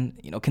can,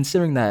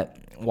 considering that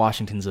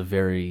Washington's a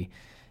very,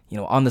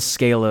 on the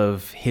scale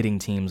of hitting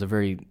teams, a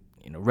very,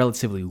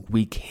 relatively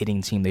weak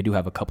hitting team. They do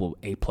have a couple of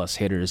A-plus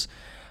hitters.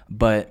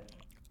 But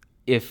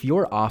if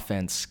your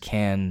offense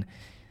can,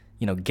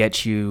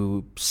 get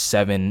you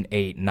 7,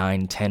 8,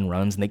 9, 10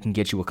 runs, and they can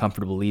get you a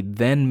comfortable lead,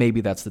 then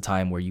maybe that's the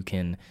time where you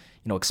can,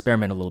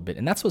 experiment a little bit.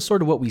 And that's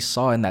what we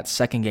saw in that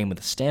second game with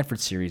the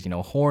Stanford series.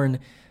 Horn,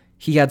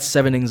 he had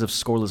 7 innings of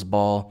scoreless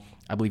ball.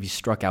 I believe he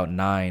struck out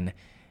 9.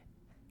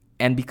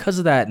 And because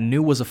of that,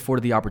 New was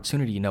afforded the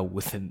opportunity,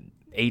 with an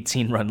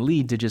 18-run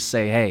lead to just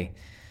say, hey,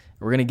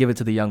 we're going to give it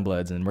to the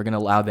Youngbloods, and we're going to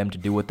allow them to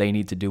do what they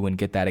need to do and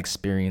get that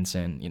experience.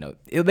 And,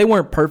 they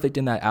weren't perfect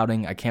in that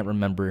outing. I can't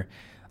remember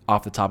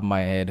off the top of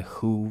my head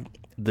who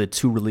the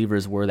 2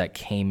 relievers were that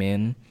came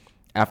in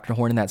after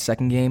Horn in that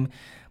second game.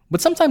 But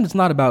sometimes it's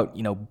not about,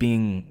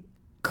 being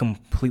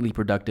completely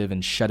productive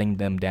and shutting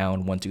them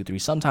down 1, 2, 3.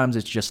 Sometimes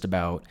it's just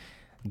about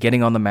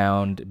getting on the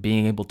mound,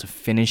 being able to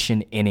finish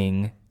an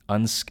inning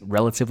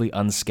relatively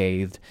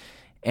unscathed,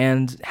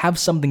 and have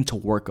something to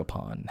work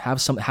upon, have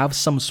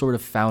some sort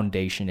of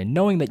foundation, and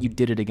knowing that you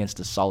did it against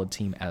a solid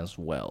team as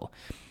well.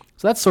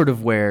 So that's sort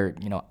of where,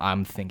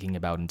 I'm thinking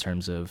about in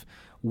terms of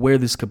where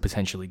this could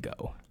potentially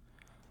go.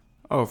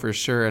 Oh, for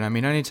sure. And I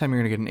mean, anytime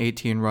you're going to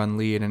get an 18-run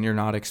lead and you're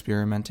not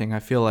experimenting,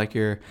 I feel like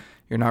you're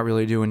not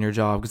really doing your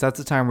job, because that's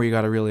the time where you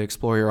got to really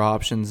explore your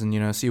options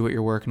and, see what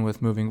you're working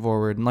with moving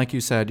forward. And like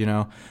you said,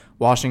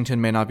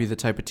 Washington may not be the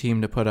type of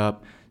team to put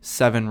up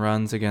 7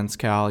 runs against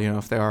Cal,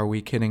 if they are a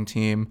weak hitting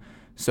team.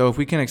 So if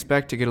we can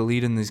expect to get a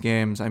lead in these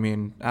games, I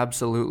mean,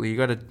 absolutely, you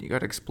got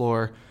to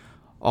explore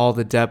all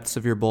the depths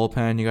of your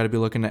bullpen. You got to be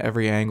looking at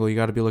every angle. You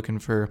got to be looking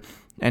for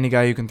any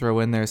guy you can throw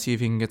in there, see if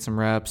he can get some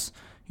reps,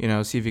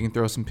 see if he can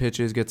throw some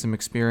pitches, get some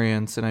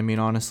experience, and I mean,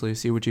 honestly,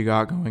 see what you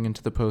got going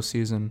into the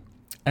postseason.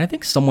 And I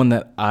think someone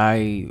that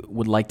I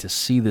would like to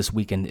see this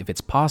weekend, if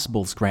it's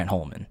possible, is Grant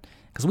Holman,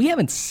 because we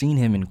haven't seen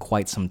him in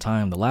quite some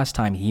time. The last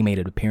time he made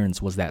an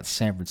appearance was that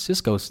San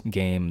Francisco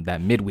game,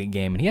 that midweek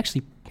game, and he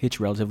actually pitched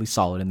relatively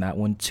solid in that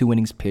one. 2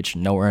 innings pitched,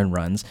 no earned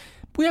runs.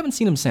 But we haven't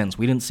seen him since.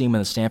 We didn't see him in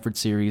the Stanford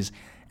series,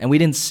 and we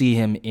didn't see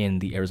him in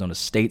the Arizona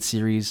State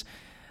series.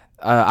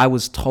 I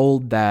was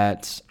told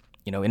that,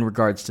 in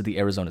regards to the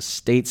Arizona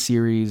State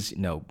series,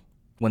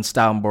 when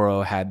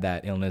Stoutenborough had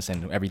that illness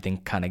and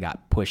everything kind of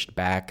got pushed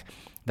back,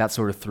 that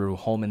sort of threw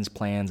Holman's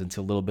plans into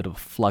a little bit of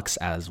flux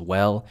as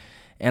well.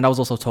 And I was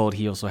also told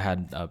he also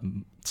had,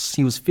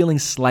 he was feeling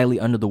slightly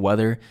under the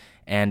weather,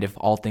 and if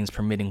all things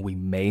permitting, we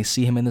may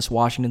see him in this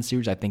Washington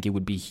series. I think it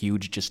would be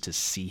huge just to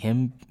see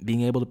him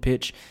being able to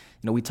pitch.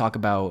 We talk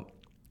about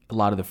a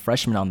lot of the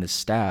freshmen on this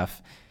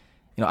staff.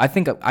 I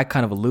think I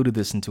kind of alluded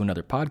this into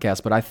another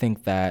podcast, but I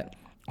think that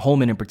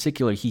Holman in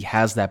particular, he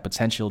has that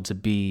potential to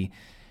be,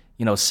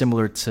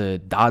 similar to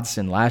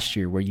Dodson last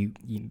year, where you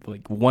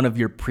like one of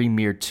your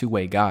premier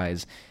 2-way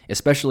guys,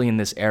 especially in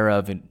this era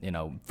of,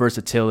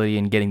 versatility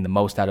and getting the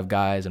most out of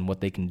guys and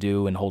what they can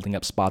do and holding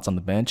up spots on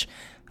the bench.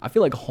 I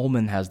feel like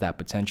Holman has that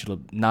potential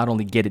to not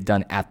only get it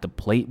done at the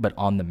plate, but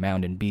on the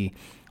mound and be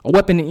a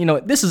weapon.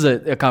 This is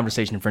a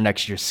conversation for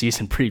next year's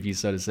season preview,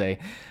 so to say.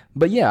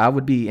 But yeah, I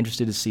would be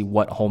interested to see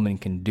what Holman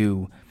can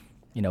do,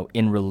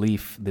 in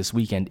relief this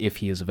weekend if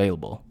he is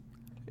available.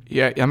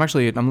 Yeah, I'm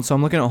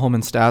looking at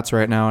Holman's stats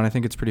right now, and I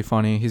think it's pretty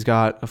funny. He's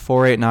got a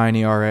 4.89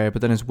 ERA,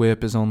 but then his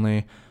WHIP is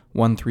only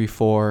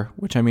 1.34,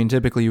 which, I mean,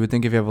 typically you would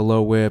think if you have a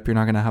low WHIP, you're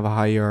not going to have a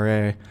high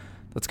ERA.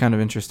 That's kind of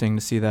interesting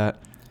to see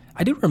that.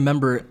 I do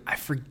remember, I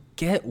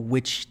forget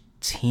which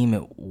team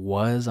it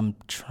was. I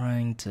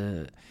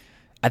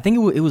think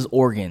it was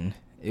Oregon.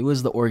 It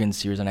was the Oregon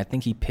series, and I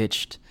think he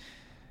pitched.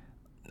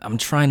 I'm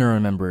trying to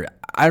remember.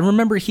 I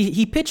remember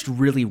he pitched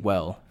really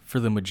well for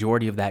the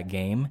majority of that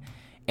game,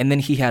 and then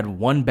he had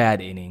one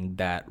bad inning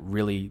that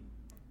really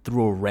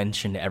threw a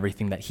wrench into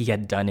everything that he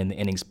had done in the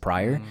innings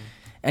prior.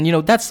 And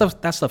that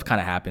stuff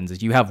kind of happens.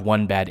 Is you have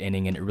one bad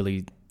inning and it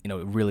really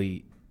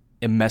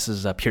it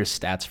messes up your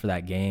stats for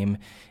that game,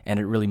 and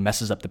it really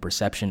messes up the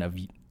perception of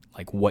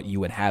like what you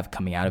would have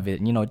coming out of it.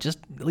 And, it just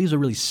leaves a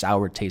really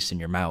sour taste in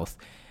your mouth.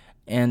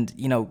 And,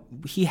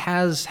 he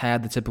has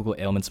had the typical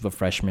ailments of a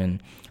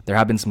freshman. There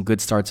have been some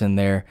good starts in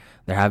there.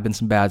 There have been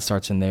some bad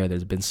starts in there.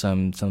 There's been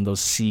some of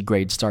those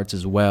C-grade starts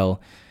as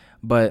well.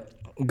 But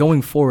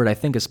going forward, I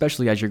think,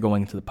 especially as you're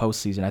going into the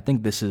postseason, I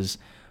think this is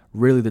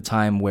really the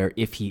time where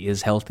if he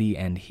is healthy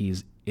and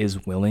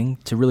is willing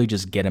to really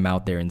just get him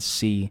out there and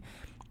see,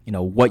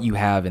 what you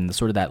have and the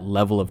sort of that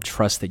level of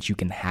trust that you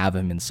can have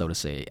him in, so to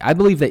say. I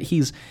believe that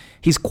he's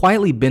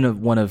quietly been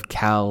one of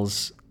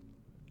Cal's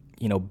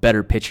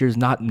better pitchers,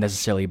 not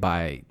necessarily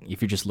by if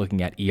you're just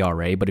looking at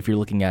ERA, but if you're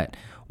looking at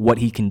what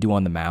he can do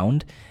on the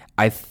mound,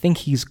 I think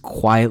he's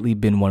quietly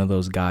been one of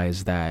those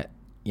guys that,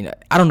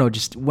 I don't know,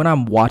 just when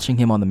I'm watching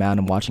him on the mound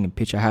and watching him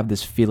pitch, I have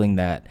this feeling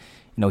that,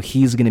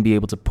 he's going to be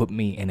able to put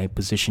me in a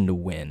position to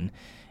win.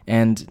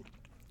 And,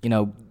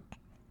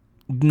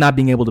 not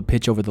being able to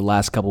pitch over the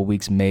last couple of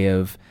weeks may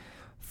have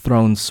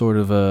thrown sort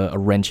of a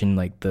wrench in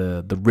like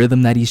the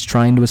rhythm that he's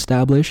trying to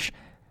establish.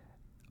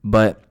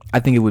 But I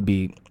think it would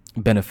be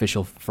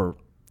beneficial for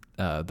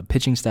the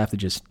pitching staff to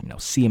just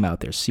see him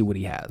out there, see what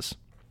he has.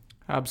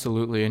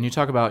 Absolutely. And you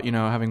talk about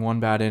having one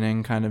bad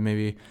inning, kind of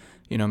maybe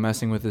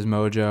messing with his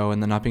mojo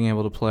and then not being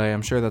able to play.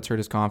 I'm sure that's hurt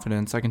his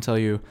confidence. I can tell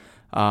you,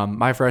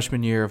 my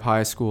freshman year of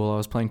high school, I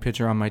was playing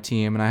pitcher on my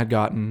team, and I had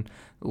gotten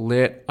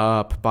lit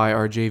up by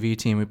our JV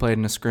team. We played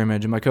in a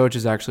scrimmage, and my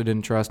coaches actually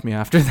didn't trust me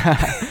after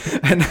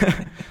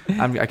that.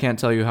 And I can't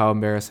tell you how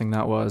embarrassing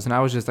that was. And I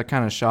was just, I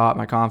kind of shot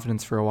my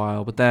confidence for a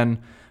while. But then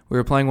we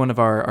were playing one of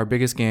our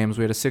biggest games.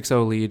 We had a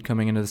 6-0 lead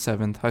coming into the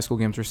 7th. High school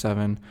games were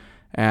 7.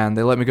 And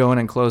they let me go in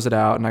and close it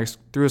out. And I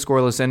threw a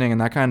scoreless inning, and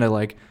that kind of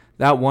like,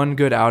 that one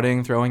good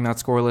outing, throwing that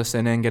scoreless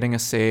inning, getting a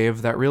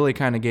save, that really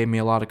kind of gave me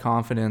a lot of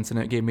confidence, and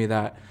it gave me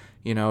that,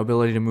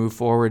 ability to move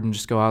forward and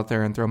just go out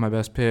there and throw my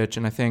best pitch.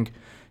 And I think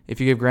if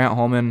you give Grant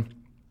Holman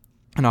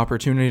an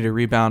opportunity to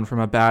rebound from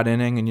a bad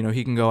inning and,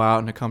 he can go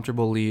out in a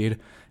comfortable lead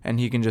and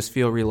he can just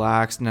feel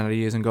relaxed and at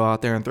ease and go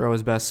out there and throw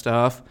his best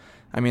stuff,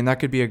 I mean, that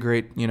could be a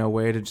great,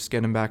 way to just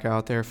get him back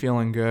out there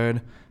feeling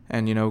good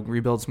and,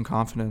 rebuild some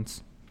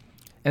confidence.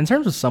 In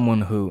terms of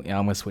someone who,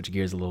 I'm going to switch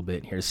gears a little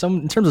bit here.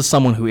 In terms of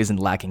someone who isn't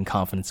lacking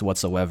confidence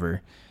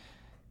whatsoever,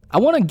 I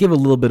want to give a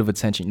little bit of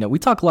attention. We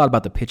talk a lot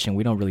about the pitching.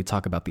 We don't really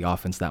talk about the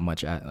offense that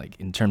much,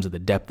 in terms of the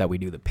depth that we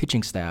do, the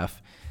pitching staff.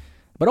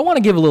 But I want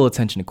to give a little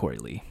attention to Korey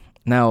Lee.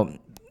 Now,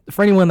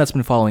 for anyone that's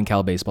been following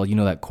Cal baseball, you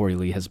know that Korey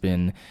Lee has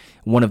been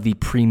one of the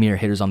premier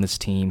hitters on this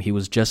team. He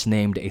was just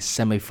named a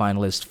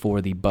semifinalist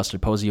for the Buster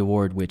Posey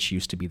Award, which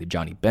used to be the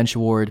Johnny Bench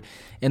Award,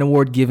 an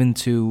award given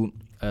to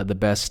the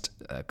best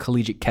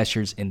collegiate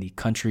catchers in the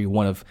country,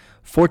 one of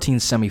 14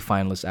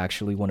 semifinalists,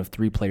 actually, one of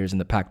 3 players in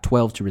the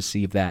Pac-12 to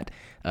receive that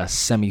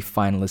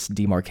semifinalist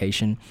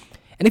demarcation.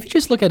 And if you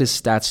just look at his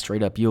stats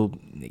straight up,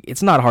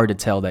 it's not hard to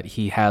tell that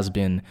he has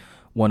been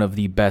one of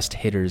the best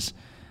hitters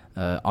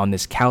on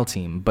this Cal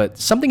team. But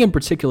something in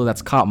particular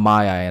that's caught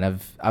my eye, and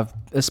I've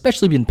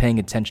especially been paying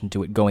attention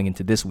to it going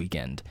into this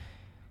weekend,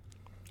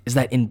 is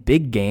that in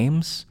big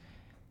games,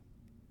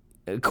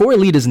 Korey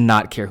Lee does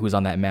not care who's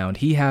on that mound.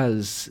 He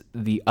has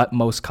the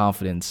utmost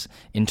confidence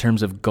in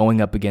terms of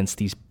going up against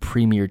these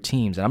premier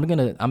teams. And I'm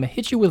gonna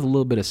hit you with a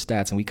little bit of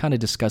stats, and we kind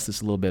of discussed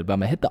this a little bit, but I'm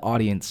gonna hit the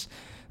audience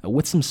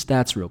with some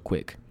stats real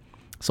quick.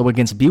 So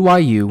against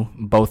BYU,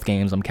 both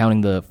games, I'm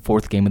counting the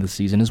 4th game of the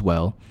season as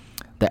well,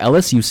 the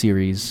LSU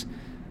series,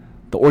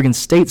 the Oregon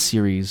State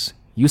series,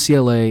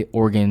 UCLA,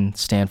 Oregon,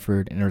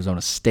 Stanford, and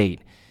Arizona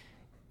State.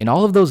 In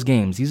all of those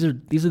games, these are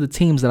the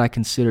teams that I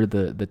consider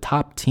the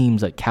top teams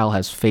that Cal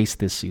has faced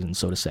this season,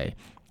 so to say.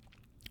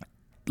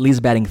 Lee's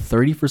batting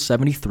 30 for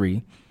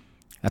 73.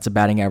 That's a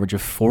batting average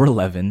of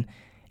 411,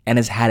 and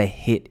has had a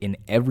hit in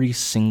every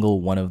single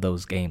one of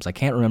those games. I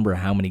can't remember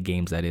how many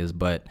games that is,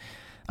 but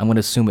I'm going to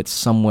assume it's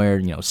somewhere,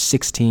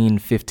 16,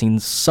 15,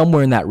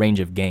 somewhere in that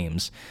range of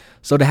games.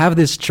 So to have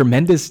this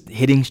tremendous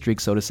hitting streak,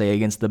 so to say,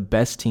 against the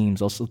best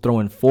teams, also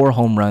throwing 4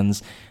 home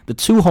runs, the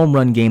 2 home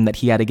run game that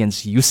he had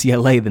against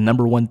UCLA, the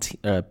number 1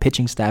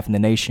 pitching staff in the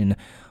nation,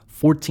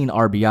 14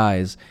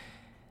 RBIs.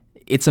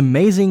 It's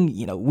amazing.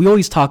 We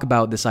always talk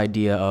about this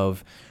idea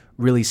of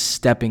really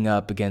stepping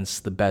up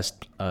against the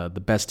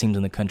best teams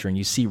in the country, and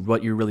you see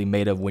what you're really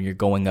made of when you're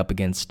going up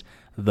against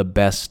the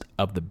best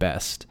of the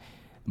best.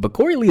 But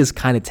Korey Lee has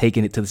kind of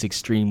taken it to this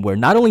extreme where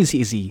not only is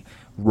he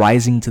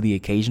rising to the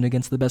occasion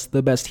against the best of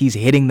the best, he's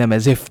hitting them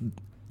as if,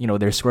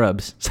 they're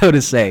scrubs, so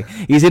to say.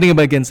 He's hitting them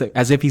against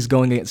as if he's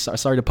going against,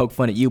 sorry to poke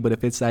fun at you, but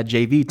if it's that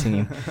JV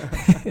team.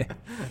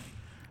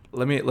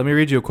 Let me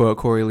read you a quote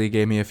Korey Lee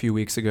gave me a few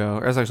weeks ago,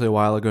 or it's actually a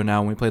while ago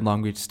now when we played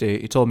Long Beach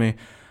State. He told me,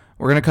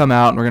 "We're going to come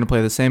out and we're going to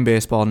play the same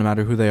baseball no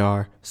matter who they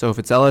are. So if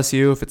it's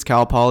LSU, if it's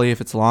Cal Poly,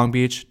 if it's Long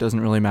Beach, doesn't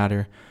really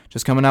matter.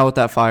 Just coming out with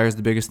that fire is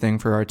the biggest thing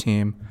for our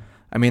team."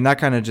 I mean, that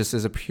kind of just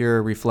is a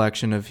pure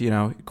reflection of,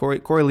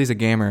 Korey Lee's a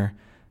gamer.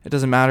 It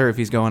doesn't matter if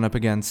he's going up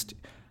against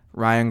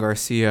Ryan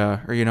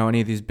Garcia or,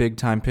 any of these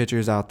big-time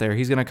pitchers out there.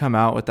 He's going to come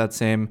out with that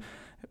same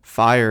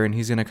fire, and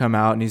he's going to come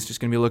out, and he's just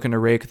going to be looking to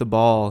rake the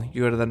ball.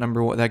 You go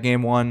to that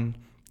game 1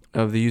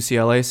 of the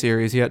UCLA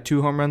series. He had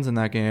 2 home runs in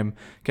that game,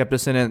 kept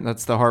us in it.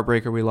 That's the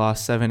heartbreaker we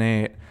lost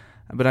 7-8.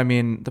 But, I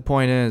mean, the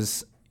point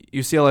is,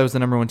 UCLA was the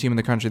number one team in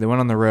the country. They went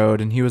on the road,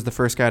 and he was the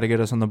first guy to get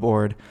us on the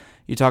board.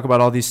 You talk about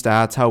all these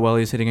stats, how well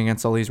he's hitting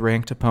against all these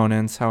ranked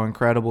opponents, how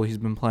incredible he's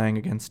been playing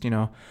against,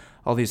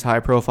 all these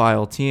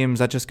high-profile teams.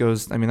 That just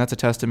goes, that's a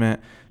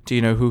testament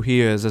to, who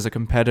he is as a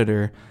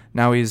competitor.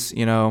 Now he's,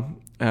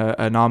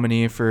 a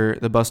nominee for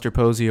the Buster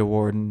Posey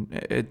Award,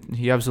 and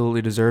he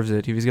absolutely deserves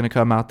it. If he's going to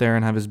come out there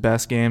and have his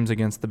best games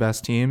against the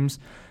best teams,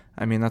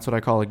 that's what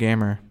I call a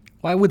gamer.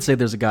 Well, I would say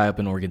there's a guy up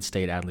in Oregon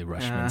State, Adley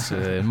Rushman, so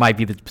it might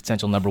be the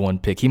potential number one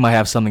pick. He might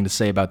have something to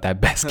say about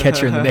that best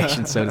catcher in the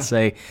nation, so to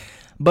say.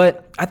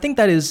 But I think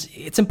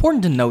it's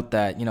important to note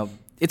that,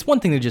 it's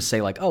one thing to just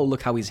say, like, oh,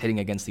 look how he's hitting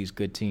against these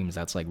good teams.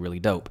 That's, like, really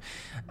dope.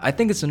 I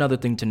think it's another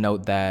thing to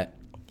note that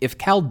if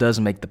Cal does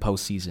make the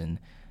postseason,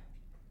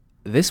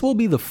 this will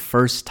be the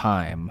first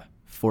time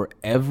for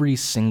every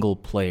single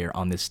player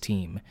on this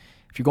team.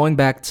 If you're going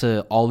back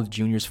to all of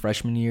juniors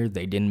freshman year,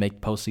 they didn't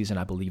make postseason.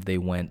 I believe they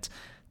went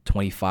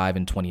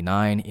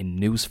 25-29. In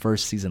New's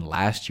first season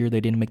last year, they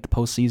didn't make the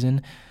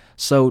postseason.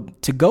 So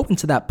to go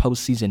into that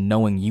postseason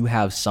knowing you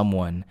have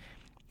someone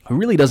who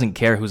really doesn't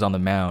care who's on the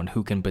mound,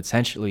 who can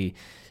potentially,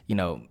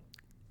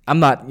 I'm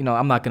not going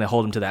to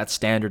hold him to that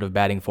standard of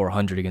batting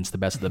 400 against the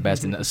best of the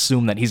best and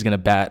assume that he's going to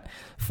bat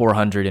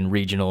 400 in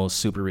regionals,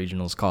 super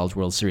regionals, College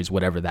World Series,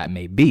 whatever that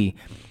may be.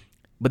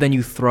 But then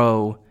you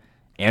throw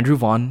Andrew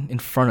Vaughn in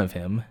front of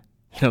him,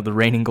 the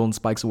reigning Golden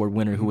Spikes Award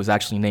winner who was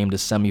actually named a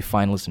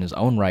semifinalist in his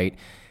own right,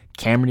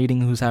 Cameron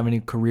Eating, who's having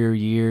a career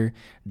year,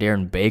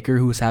 Darren Baker,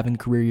 who's having a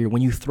career year.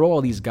 When you throw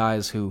all these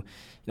guys who,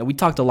 we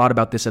talked a lot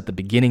about this at the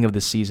beginning of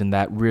the season,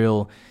 that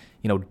real,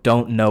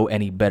 don't know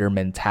any better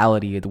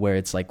mentality where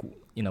it's like,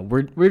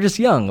 we're just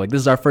young. Like, this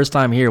is our first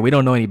time here. We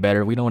don't know any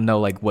better. We don't know,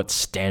 like, what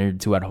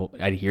standard to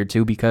adhere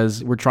to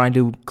because we're trying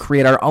to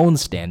create our own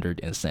standard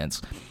in a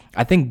sense.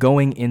 I think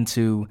going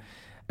into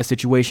a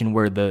situation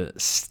where the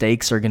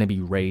stakes are going to be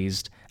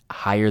raised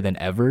higher than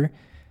ever,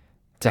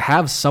 to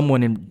have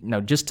someone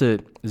in, just to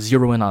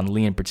zero in on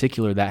Lee in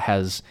particular, that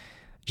has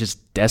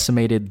just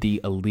decimated the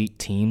elite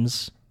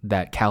teams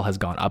that Cal has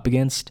gone up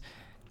against,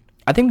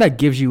 I think that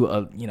gives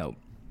you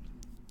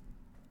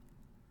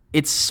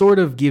it sort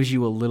of gives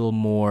you a little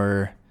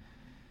more,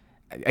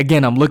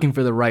 again, I'm looking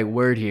for the right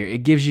word here.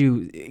 It gives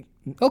you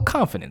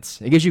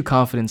confidence. It gives you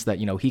confidence that,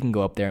 he can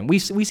go up there. And we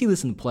see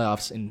this in the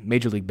playoffs in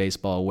Major League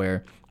Baseball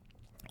where,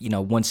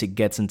 once it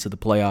gets into the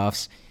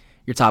playoffs,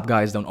 your top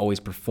guys don't always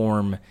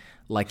perform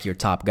like your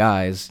top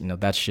guys.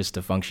 That's just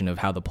a function of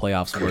how the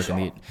playoffs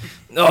work.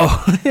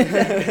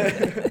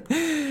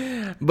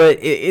 But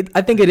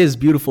I think it is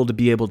beautiful to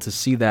be able to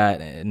see that,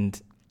 and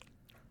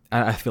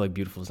I feel like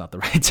beautiful is not the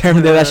right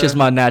term there. That's just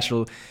my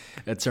natural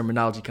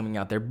terminology coming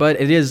out there. But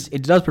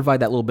it does provide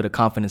that little bit of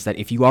confidence that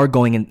if you are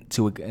going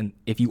into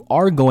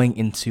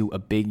a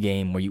big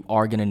game where you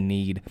are going to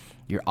need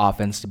your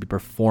offense to be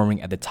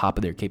performing at the top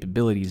of their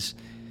capabilities,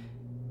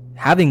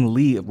 having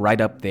Lee right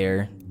up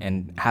there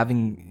and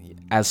having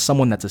as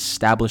someone that's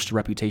established a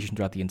reputation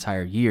throughout the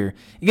entire year,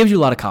 it gives you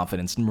a lot of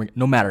confidence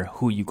no matter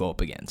who you go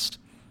up against.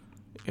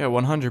 Yeah,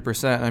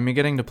 100%.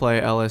 Getting to play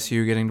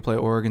LSU, getting to play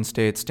Oregon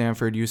State,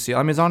 Stanford,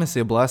 UCLA, it's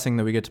honestly a blessing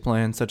that we get to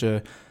play in such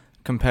a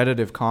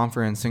competitive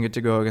conference and get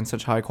to go against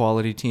such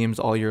high-quality teams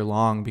all year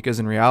long, because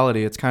in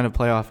reality, it's kind of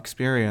playoff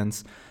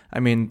experience.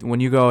 When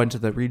you go into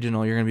the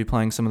regional, you're going to be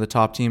playing some of the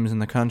top teams in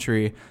the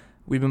country.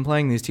 We've been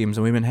playing these teams,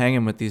 and we've been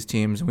hanging with these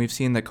teams, and we've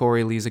seen that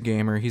Korey Lee's a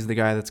gamer. He's the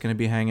guy that's going to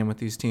be hanging with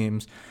these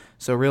teams.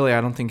 So really, I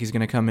don't think he's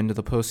going to come into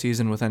the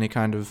postseason with any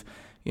kind of,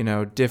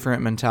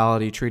 different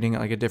mentality, treating it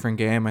like a different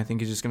game. I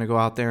think he's just going to go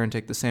out there and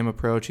take the same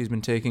approach he's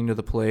been taking to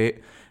the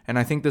plate. And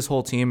I think this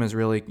whole team has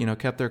really,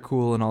 kept their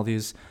cool in all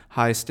these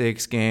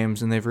high-stakes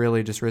games, and they've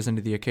really just risen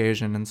to the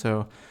occasion. And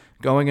so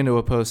going into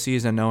a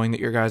postseason, knowing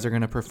that your guys are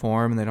going to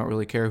perform and they don't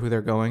really care who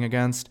they're going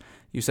against,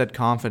 you said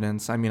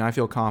confidence. I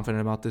feel confident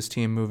about this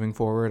team moving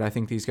forward. I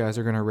think these guys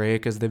are going to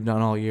rake as they've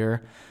done all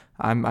year.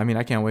 I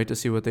can't wait to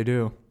see what they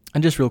do.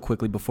 And just real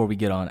quickly before we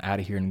get on out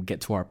of here and get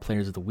to our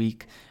players of the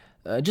week,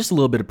 just a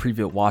little bit of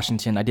preview at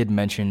Washington. I did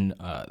mention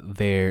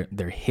their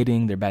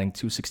hitting, they're batting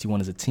 .261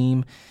 as a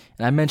team,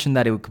 and I mentioned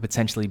that it could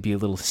potentially be a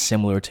little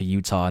similar to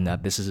Utah in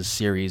that this is a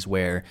series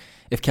where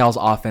if Cal's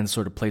offense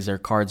sort of plays their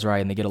cards right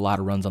and they get a lot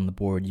of runs on the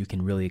board, you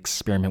can really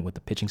experiment with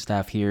the pitching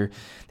staff here.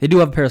 They do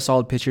have a pair of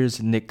solid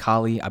pitchers. Nick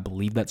Colley, I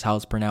believe that's how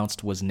it's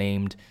pronounced, was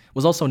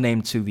also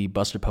named to the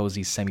Buster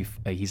Posey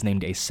he's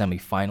named a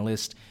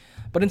semifinalist.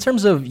 But in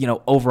terms of,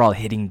 overall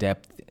hitting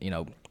depth,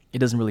 it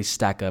doesn't really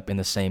stack up in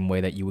the same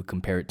way that you would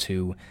compare it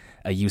to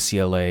a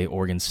UCLA,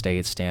 Oregon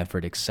State,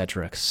 Stanford, et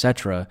cetera, et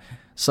cetera.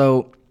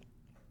 So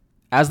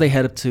as they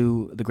head up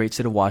to the great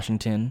state of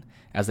Washington,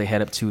 as they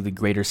head up to the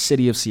greater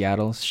city of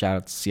Seattle, shout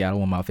out to Seattle,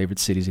 one of my favorite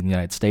cities in the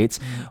United States,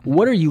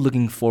 what are you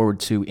looking forward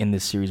to in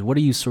this series? What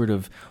are you sort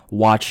of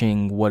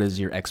watching? What is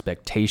your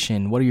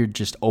expectation? What are your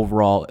just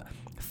overall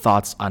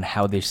thoughts on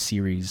how this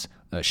series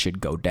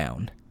should go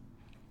down?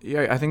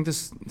 Yeah, I think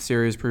this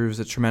series proves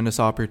a tremendous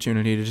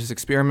opportunity to just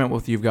experiment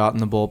with what you've got in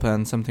the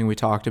bullpen, something we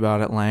talked about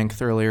at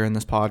length earlier in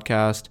this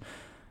podcast.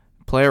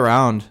 Play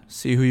around,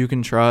 see who you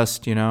can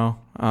trust,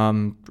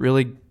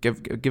 Really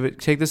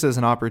take this as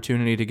an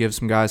opportunity to give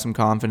some guys some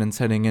confidence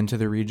heading into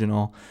the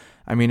regional.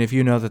 I mean, if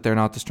you know that they're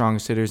not the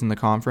strongest hitters in the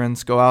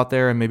conference, go out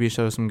there and maybe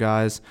throw some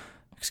guys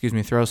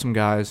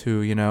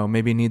who,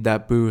 maybe need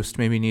that boost,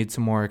 maybe need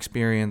some more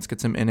experience,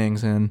 get some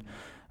innings in.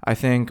 I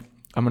think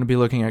I'm going to be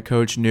looking at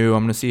Coach New.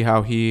 I'm going to see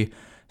how he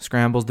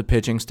scrambles the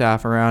pitching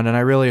staff around, and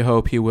I really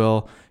hope he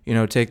will,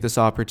 take this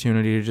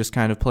opportunity to just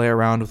kind of play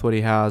around with what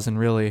he has and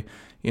really,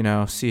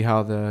 see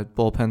how the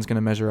bullpen's going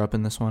to measure up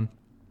in this one.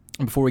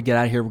 Before we get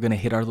out of here, we're going to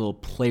hit our little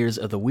players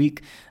of the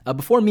week.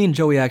 Before me and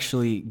Joey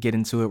actually get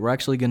into it, we're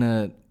actually going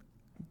to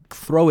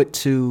throw it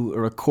to a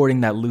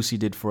recording that Lucy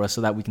did for us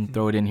so that we can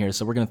throw it in here.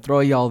 So we're going to throw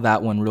y'all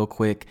that one real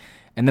quick,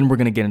 and then we're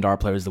going to get into our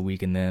players of the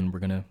week, and then we're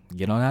going to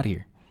get on out of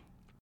here.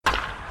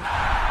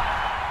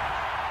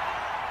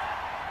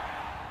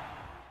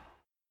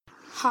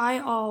 Hi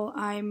all,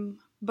 I'm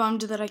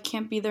bummed that I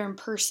can't be there in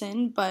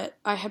person, but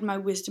I had my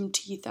wisdom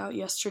teeth out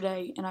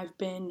yesterday, and I've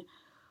been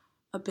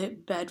a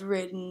bit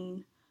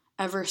bedridden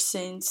ever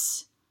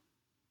since,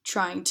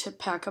 trying to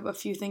pack up a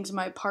few things in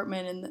my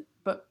apartment,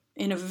 but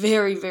in a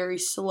very, very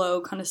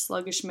slow, kind of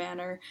sluggish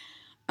manner.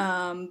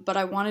 But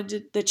I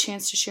wanted the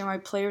chance to share my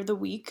player of the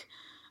week,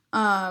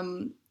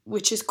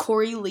 which is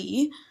Korey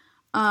Lee.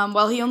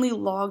 While he only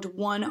logged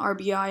 1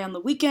 RBI on the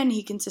weekend,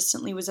 he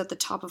consistently was at the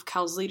top of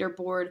Cal's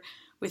leaderboard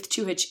with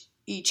 2 hits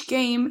each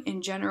game.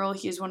 In general,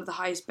 he is one of the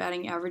highest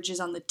batting averages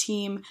on the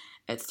team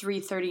at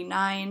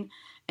 .339,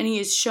 and he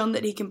has shown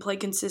that he can play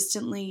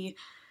consistently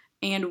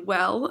and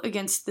well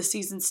against the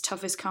season's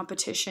toughest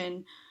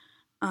competition,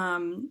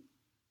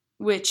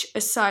 which,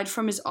 aside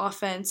from his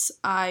offense,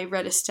 I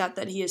read a stat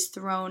that he has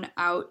thrown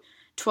out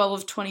 12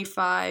 of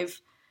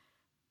 25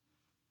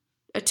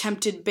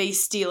 attempted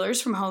base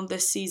stealers from home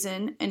this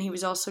season, and he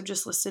was also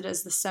just listed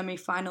as the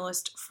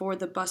semifinalist for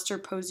the Buster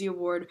Posey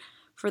Award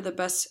for the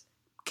best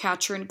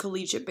catcher in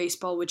collegiate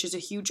baseball, which is a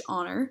huge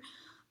honor.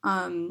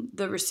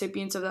 The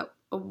recipients of that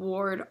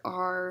award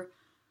are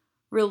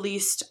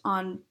released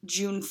on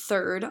June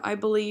 3rd, I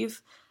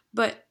believe.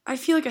 But I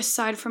feel like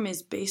aside from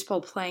his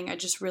baseball playing, I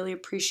just really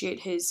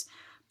appreciate his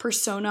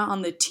persona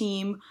on the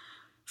team,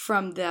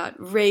 from that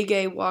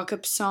reggae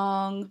walk-up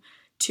song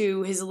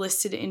to his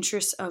listed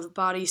interests of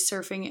body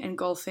surfing and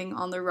golfing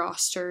on the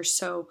roster.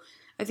 So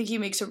I think he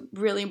makes a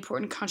really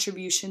important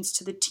contributions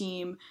to the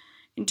team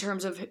in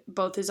terms of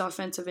both his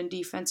offensive and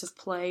defensive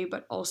play,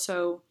 but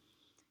also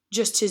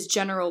just his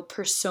general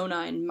persona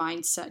and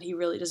mindset. He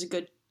really does a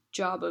good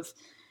job of,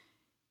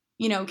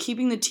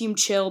 keeping the team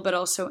chill, but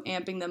also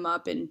amping them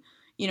up and,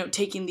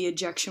 taking the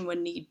ejection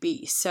when need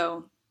be.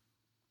 So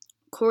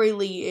Korey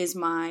Lee is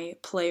my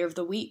player of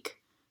the week.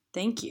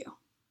 Thank you.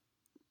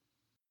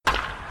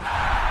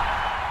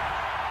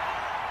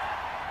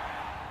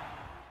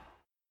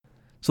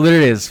 So there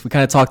it is. We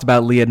kind of talked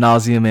about Lee ad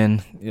nauseum,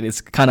 and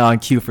it's kind of on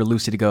cue for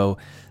Lucy to go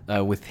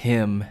with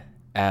him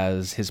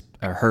as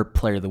her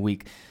player of the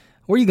week.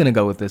 Where are you going to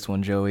go with this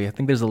one, Joey? I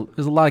think there's a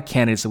lot of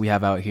candidates that we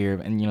have out here,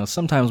 and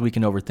sometimes we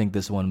can overthink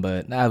this one,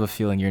 but I have a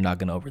feeling you're not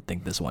going to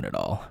overthink this one at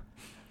all.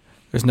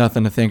 There's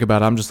nothing to think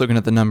about. I'm just looking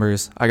at the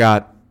numbers. I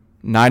got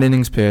 9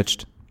 innings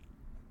pitched,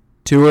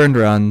 2 earned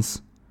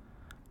runs,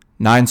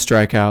 9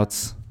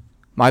 strikeouts.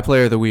 My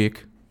player of the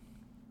week,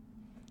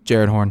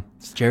 Jared Horn.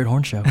 It's Jared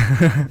Horn show.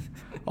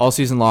 All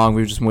season long,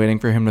 we were just waiting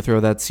for him to throw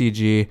that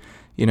CG.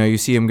 You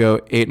see him go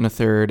 8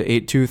 1/3,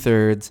 8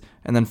 2/3,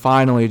 and then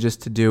finally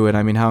just to do it.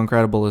 I mean, how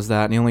incredible is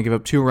that? And he only gave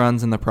up 2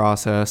 runs in the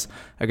process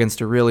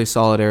against a really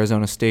solid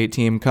Arizona State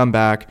team. Come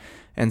back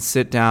and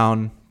sit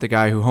down the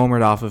guy who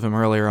homered off of him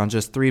earlier on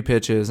just 3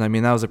 pitches. I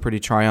mean, that was a pretty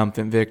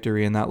triumphant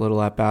victory in that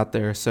little at-bat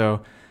there.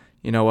 So,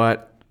 you know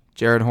what?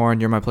 Jared Horn,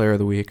 you're my player of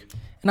the week.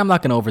 And I'm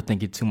not going to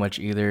overthink it too much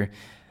either.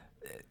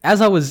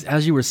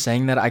 As you were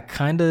saying that, I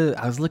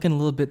was looking a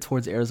little bit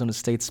towards Arizona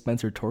State's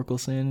Spencer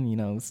Torkelson.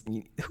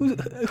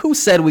 Who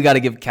said we got to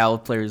give Cal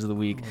players of the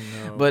week?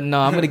 Oh, no. But no,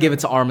 I'm going to give it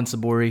to Armin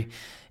Saburi.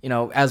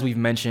 As we've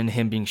mentioned,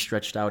 him being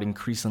stretched out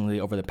increasingly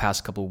over the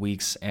past couple of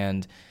weeks,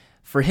 and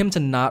for him to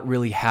not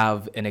really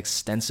have an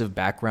extensive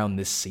background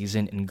this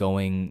season in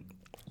going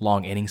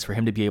long innings, for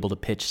him to be able to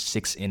pitch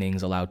 6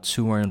 innings, allow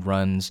 2 earned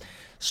runs,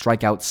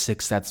 strike out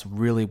 6, that's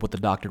really what the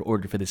doctor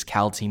ordered for this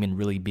Cal team, and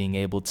really being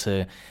able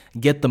to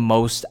get the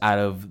most out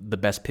of the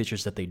best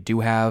pitchers that they do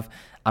have.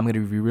 I'm going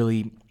to be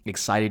really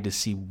excited to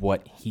see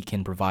what he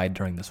can provide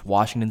during this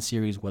Washington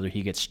series, whether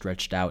he gets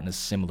stretched out in a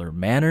similar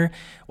manner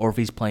or if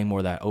he's playing more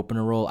of that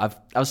opener role.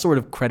 I've sort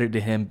of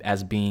credited him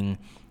as being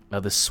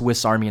the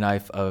Swiss Army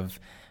knife of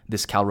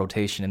this Cal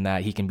rotation, in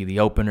that he can be the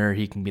opener,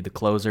 he can be the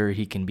closer,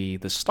 he can be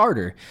the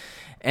starter.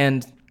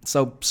 And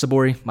so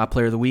Saburi, my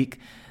player of the week.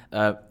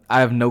 I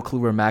have no clue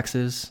where Max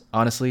is,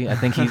 honestly. I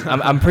think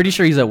I'm pretty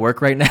sure he's at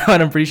work right now,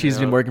 and I'm pretty sure he's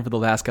been working for the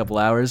last couple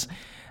hours.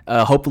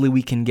 Hopefully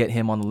we can get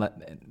him on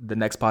the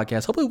next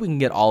podcast. Hopefully we can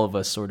get all of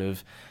us sort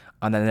of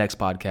on the next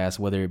podcast,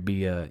 whether it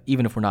be,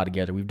 even if we're not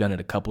together. We've done it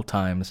a couple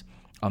times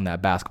on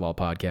that basketball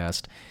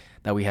podcast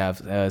that we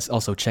have.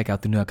 Also, check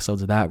out the new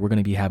episodes of that. We're going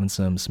to be having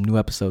some new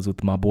episodes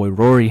with my boy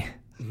Rory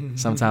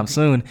sometime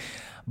soon.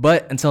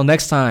 But until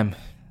next time,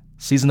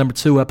 Season number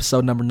 2,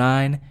 episode number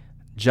 9.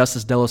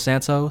 Justice De Los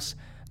Santos,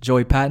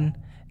 Joey Patton,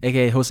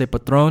 aka Jose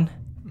Patron,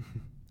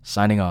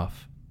 signing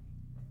off.